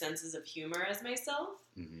similar senses of humor as myself.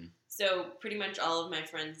 Mm-hmm. So pretty much all of my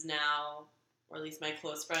friends now, or at least my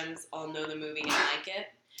close friends, all know the movie and like it.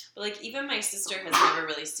 But, like, even my sister has never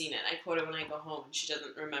really seen it. I quote it when I go home, and she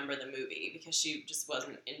doesn't remember the movie because she just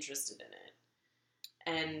wasn't interested in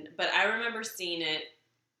it. But I remember seeing it,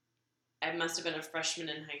 I must have been a freshman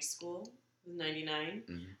in high school, it was 99,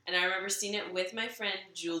 and I remember seeing it with my friend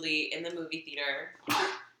Julie in the movie theater,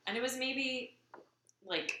 and it was maybe,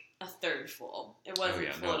 like, a third full. It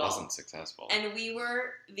wasn't full at all. It wasn't successful. And we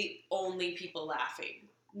were the only people laughing.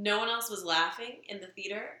 No one else was laughing in the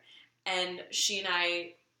theater, and she and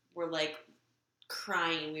I were, like,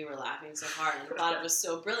 crying. We were laughing so hard and thought it was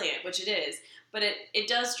so brilliant, which it is. But it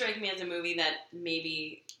does strike me as a movie that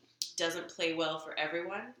maybe doesn't play well for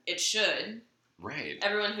everyone. It should. Right.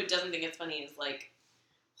 Everyone who doesn't think it's funny is, like,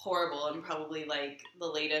 horrible and probably, like, the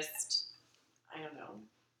latest, I don't know,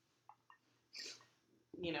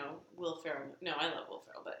 Will Ferrell. No, I love Will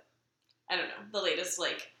Ferrell, but I don't know, the latest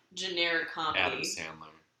like generic comedy. Adam Sandler.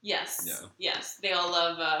 Yes. Yeah. Yes. They all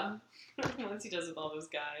love what he does with all those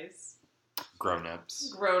guys.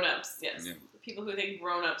 Grown-ups. Grown-ups, yes. Yeah. People who think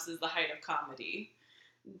Grown-ups is the height of comedy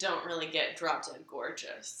don't really get Drop Dead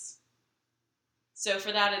Gorgeous. So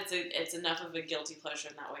for that, it's enough of a guilty pleasure,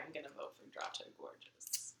 and that way I'm going to vote for Drop Dead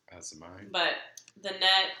Gorgeous. As am I. But The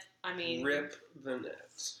Net, I mean... Rip the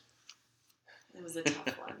Net. It was a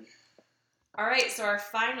tough one. All right, so our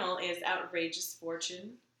final is Outrageous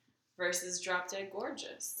Fortune versus Drop Dead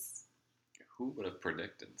Gorgeous. Who would have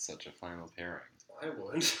predicted such a final pairing? I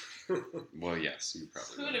would. Well, yes, you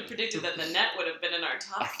probably Who would have predicted that The Net would have been in our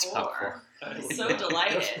top four? Top four. I'm so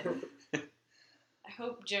delighted. I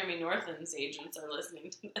hope Jeremy Northam's agents are listening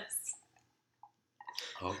to this.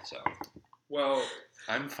 Hope so. Well,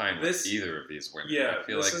 I'm fine This- with either of these winning. yeah, I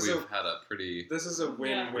feel this like is we've had a pretty... this is a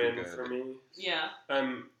win-win Yeah. for me. Yeah.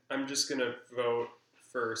 I'm just gonna vote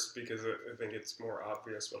first because I think it's more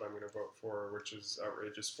obvious what I'm gonna vote for, which is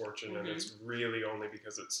Outrageous Fortune, and it's really only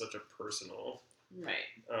because it's such a personal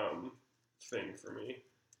Right. thing for me.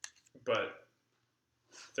 But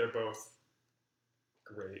they're both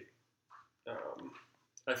great.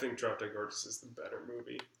 I think Drop Dead Gorgeous is the better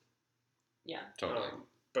movie. Yeah. Totally.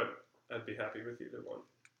 But I'd be happy with either one.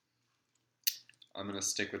 I'm going to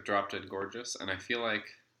stick with Drop Dead Gorgeous, and I feel like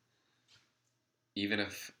even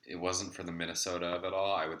if it wasn't for the Minnesota of it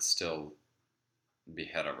all, I would still be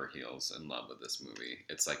head over heels in love with this movie.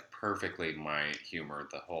 It's like perfectly my humor,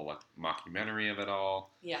 the whole like, mockumentary of it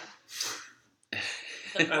all. Yeah.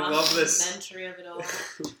 The I love this. documentary of it all.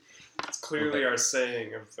 It's clearly our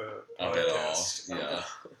saying of the Of it all, podcast. yeah.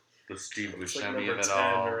 The Steve It's like Buscemi number of it 10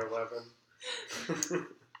 all. or 11.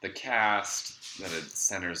 The cast that it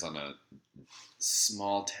centers on a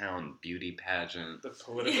small town beauty pageant. The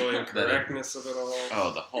political incorrectness of it all.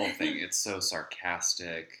 Oh, the whole thing. It's so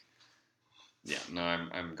sarcastic. Yeah, no,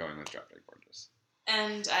 I'm going with Drop Dead Gorgeous.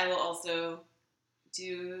 And I will also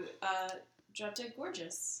do Drop Dead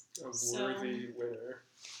Gorgeous. A So- worthy winner.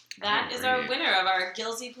 That is our agree. winner of our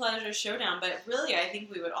Guilty Pleasure Showdown. But really, I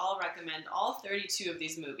think we would all recommend all 32 of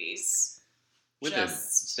these movies. With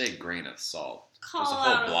Just a big grain of salt. call There's a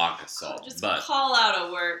out whole block of salt. Just But call out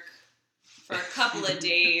of work for a couple of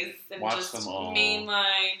days and Watch just them all.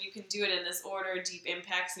 mainline. You can do it in this order: Deep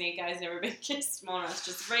Impact, Snake Eyes, Never Been Kissed, Small Rounds.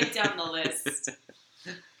 Just write down the list.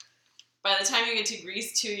 By the time you get to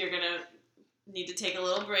Grease 2, you're gonna need to take a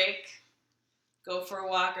little break, go for a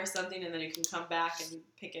walk or something, and then you can come back and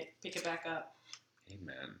pick it back up.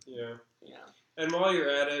 Amen. Yeah. Yeah. And while you're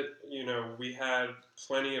at it, we had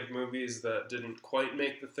plenty of movies that didn't quite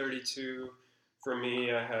make the 32. For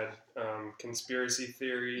me, I had Conspiracy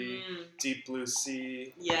Theory, Deep Blue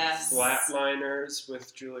Sea, Yes. Flatliners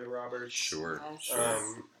with Julia Roberts. Sure.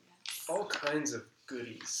 Yes. All kinds of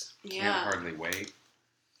goodies. Can't Yeah. hardly wait.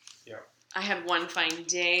 I had One Fine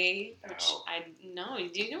Day, which No.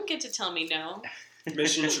 you don't get to tell me no.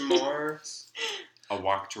 Mission to Mars. A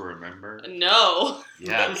Walk to Remember. No.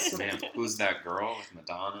 Yes, man. Who's that girl with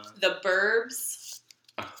Madonna? The Burbs.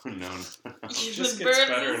 Oh, no. just The gets Burbs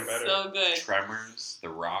better is and better. so good. Tremors, The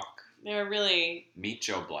Rock, They're really Meet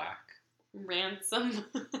Joe Black. ransom.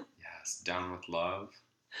 Yes, Down with Love.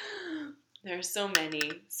 There's so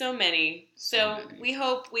many. So many. So So many.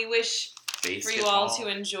 we wish for you all to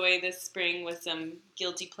Basketball. enjoy this spring with some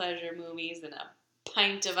guilty pleasure movies and a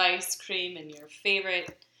pint of ice cream and your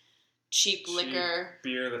favorite cheap liquor.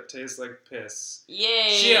 Beer that tastes like piss.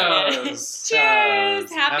 Yay! Cheers!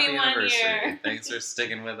 Cheers! Happy 1 anniversary. year. Thanks for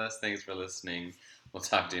sticking with us. Thanks for listening. We'll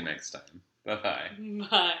talk to you next time. Bye-bye.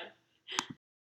 Bye.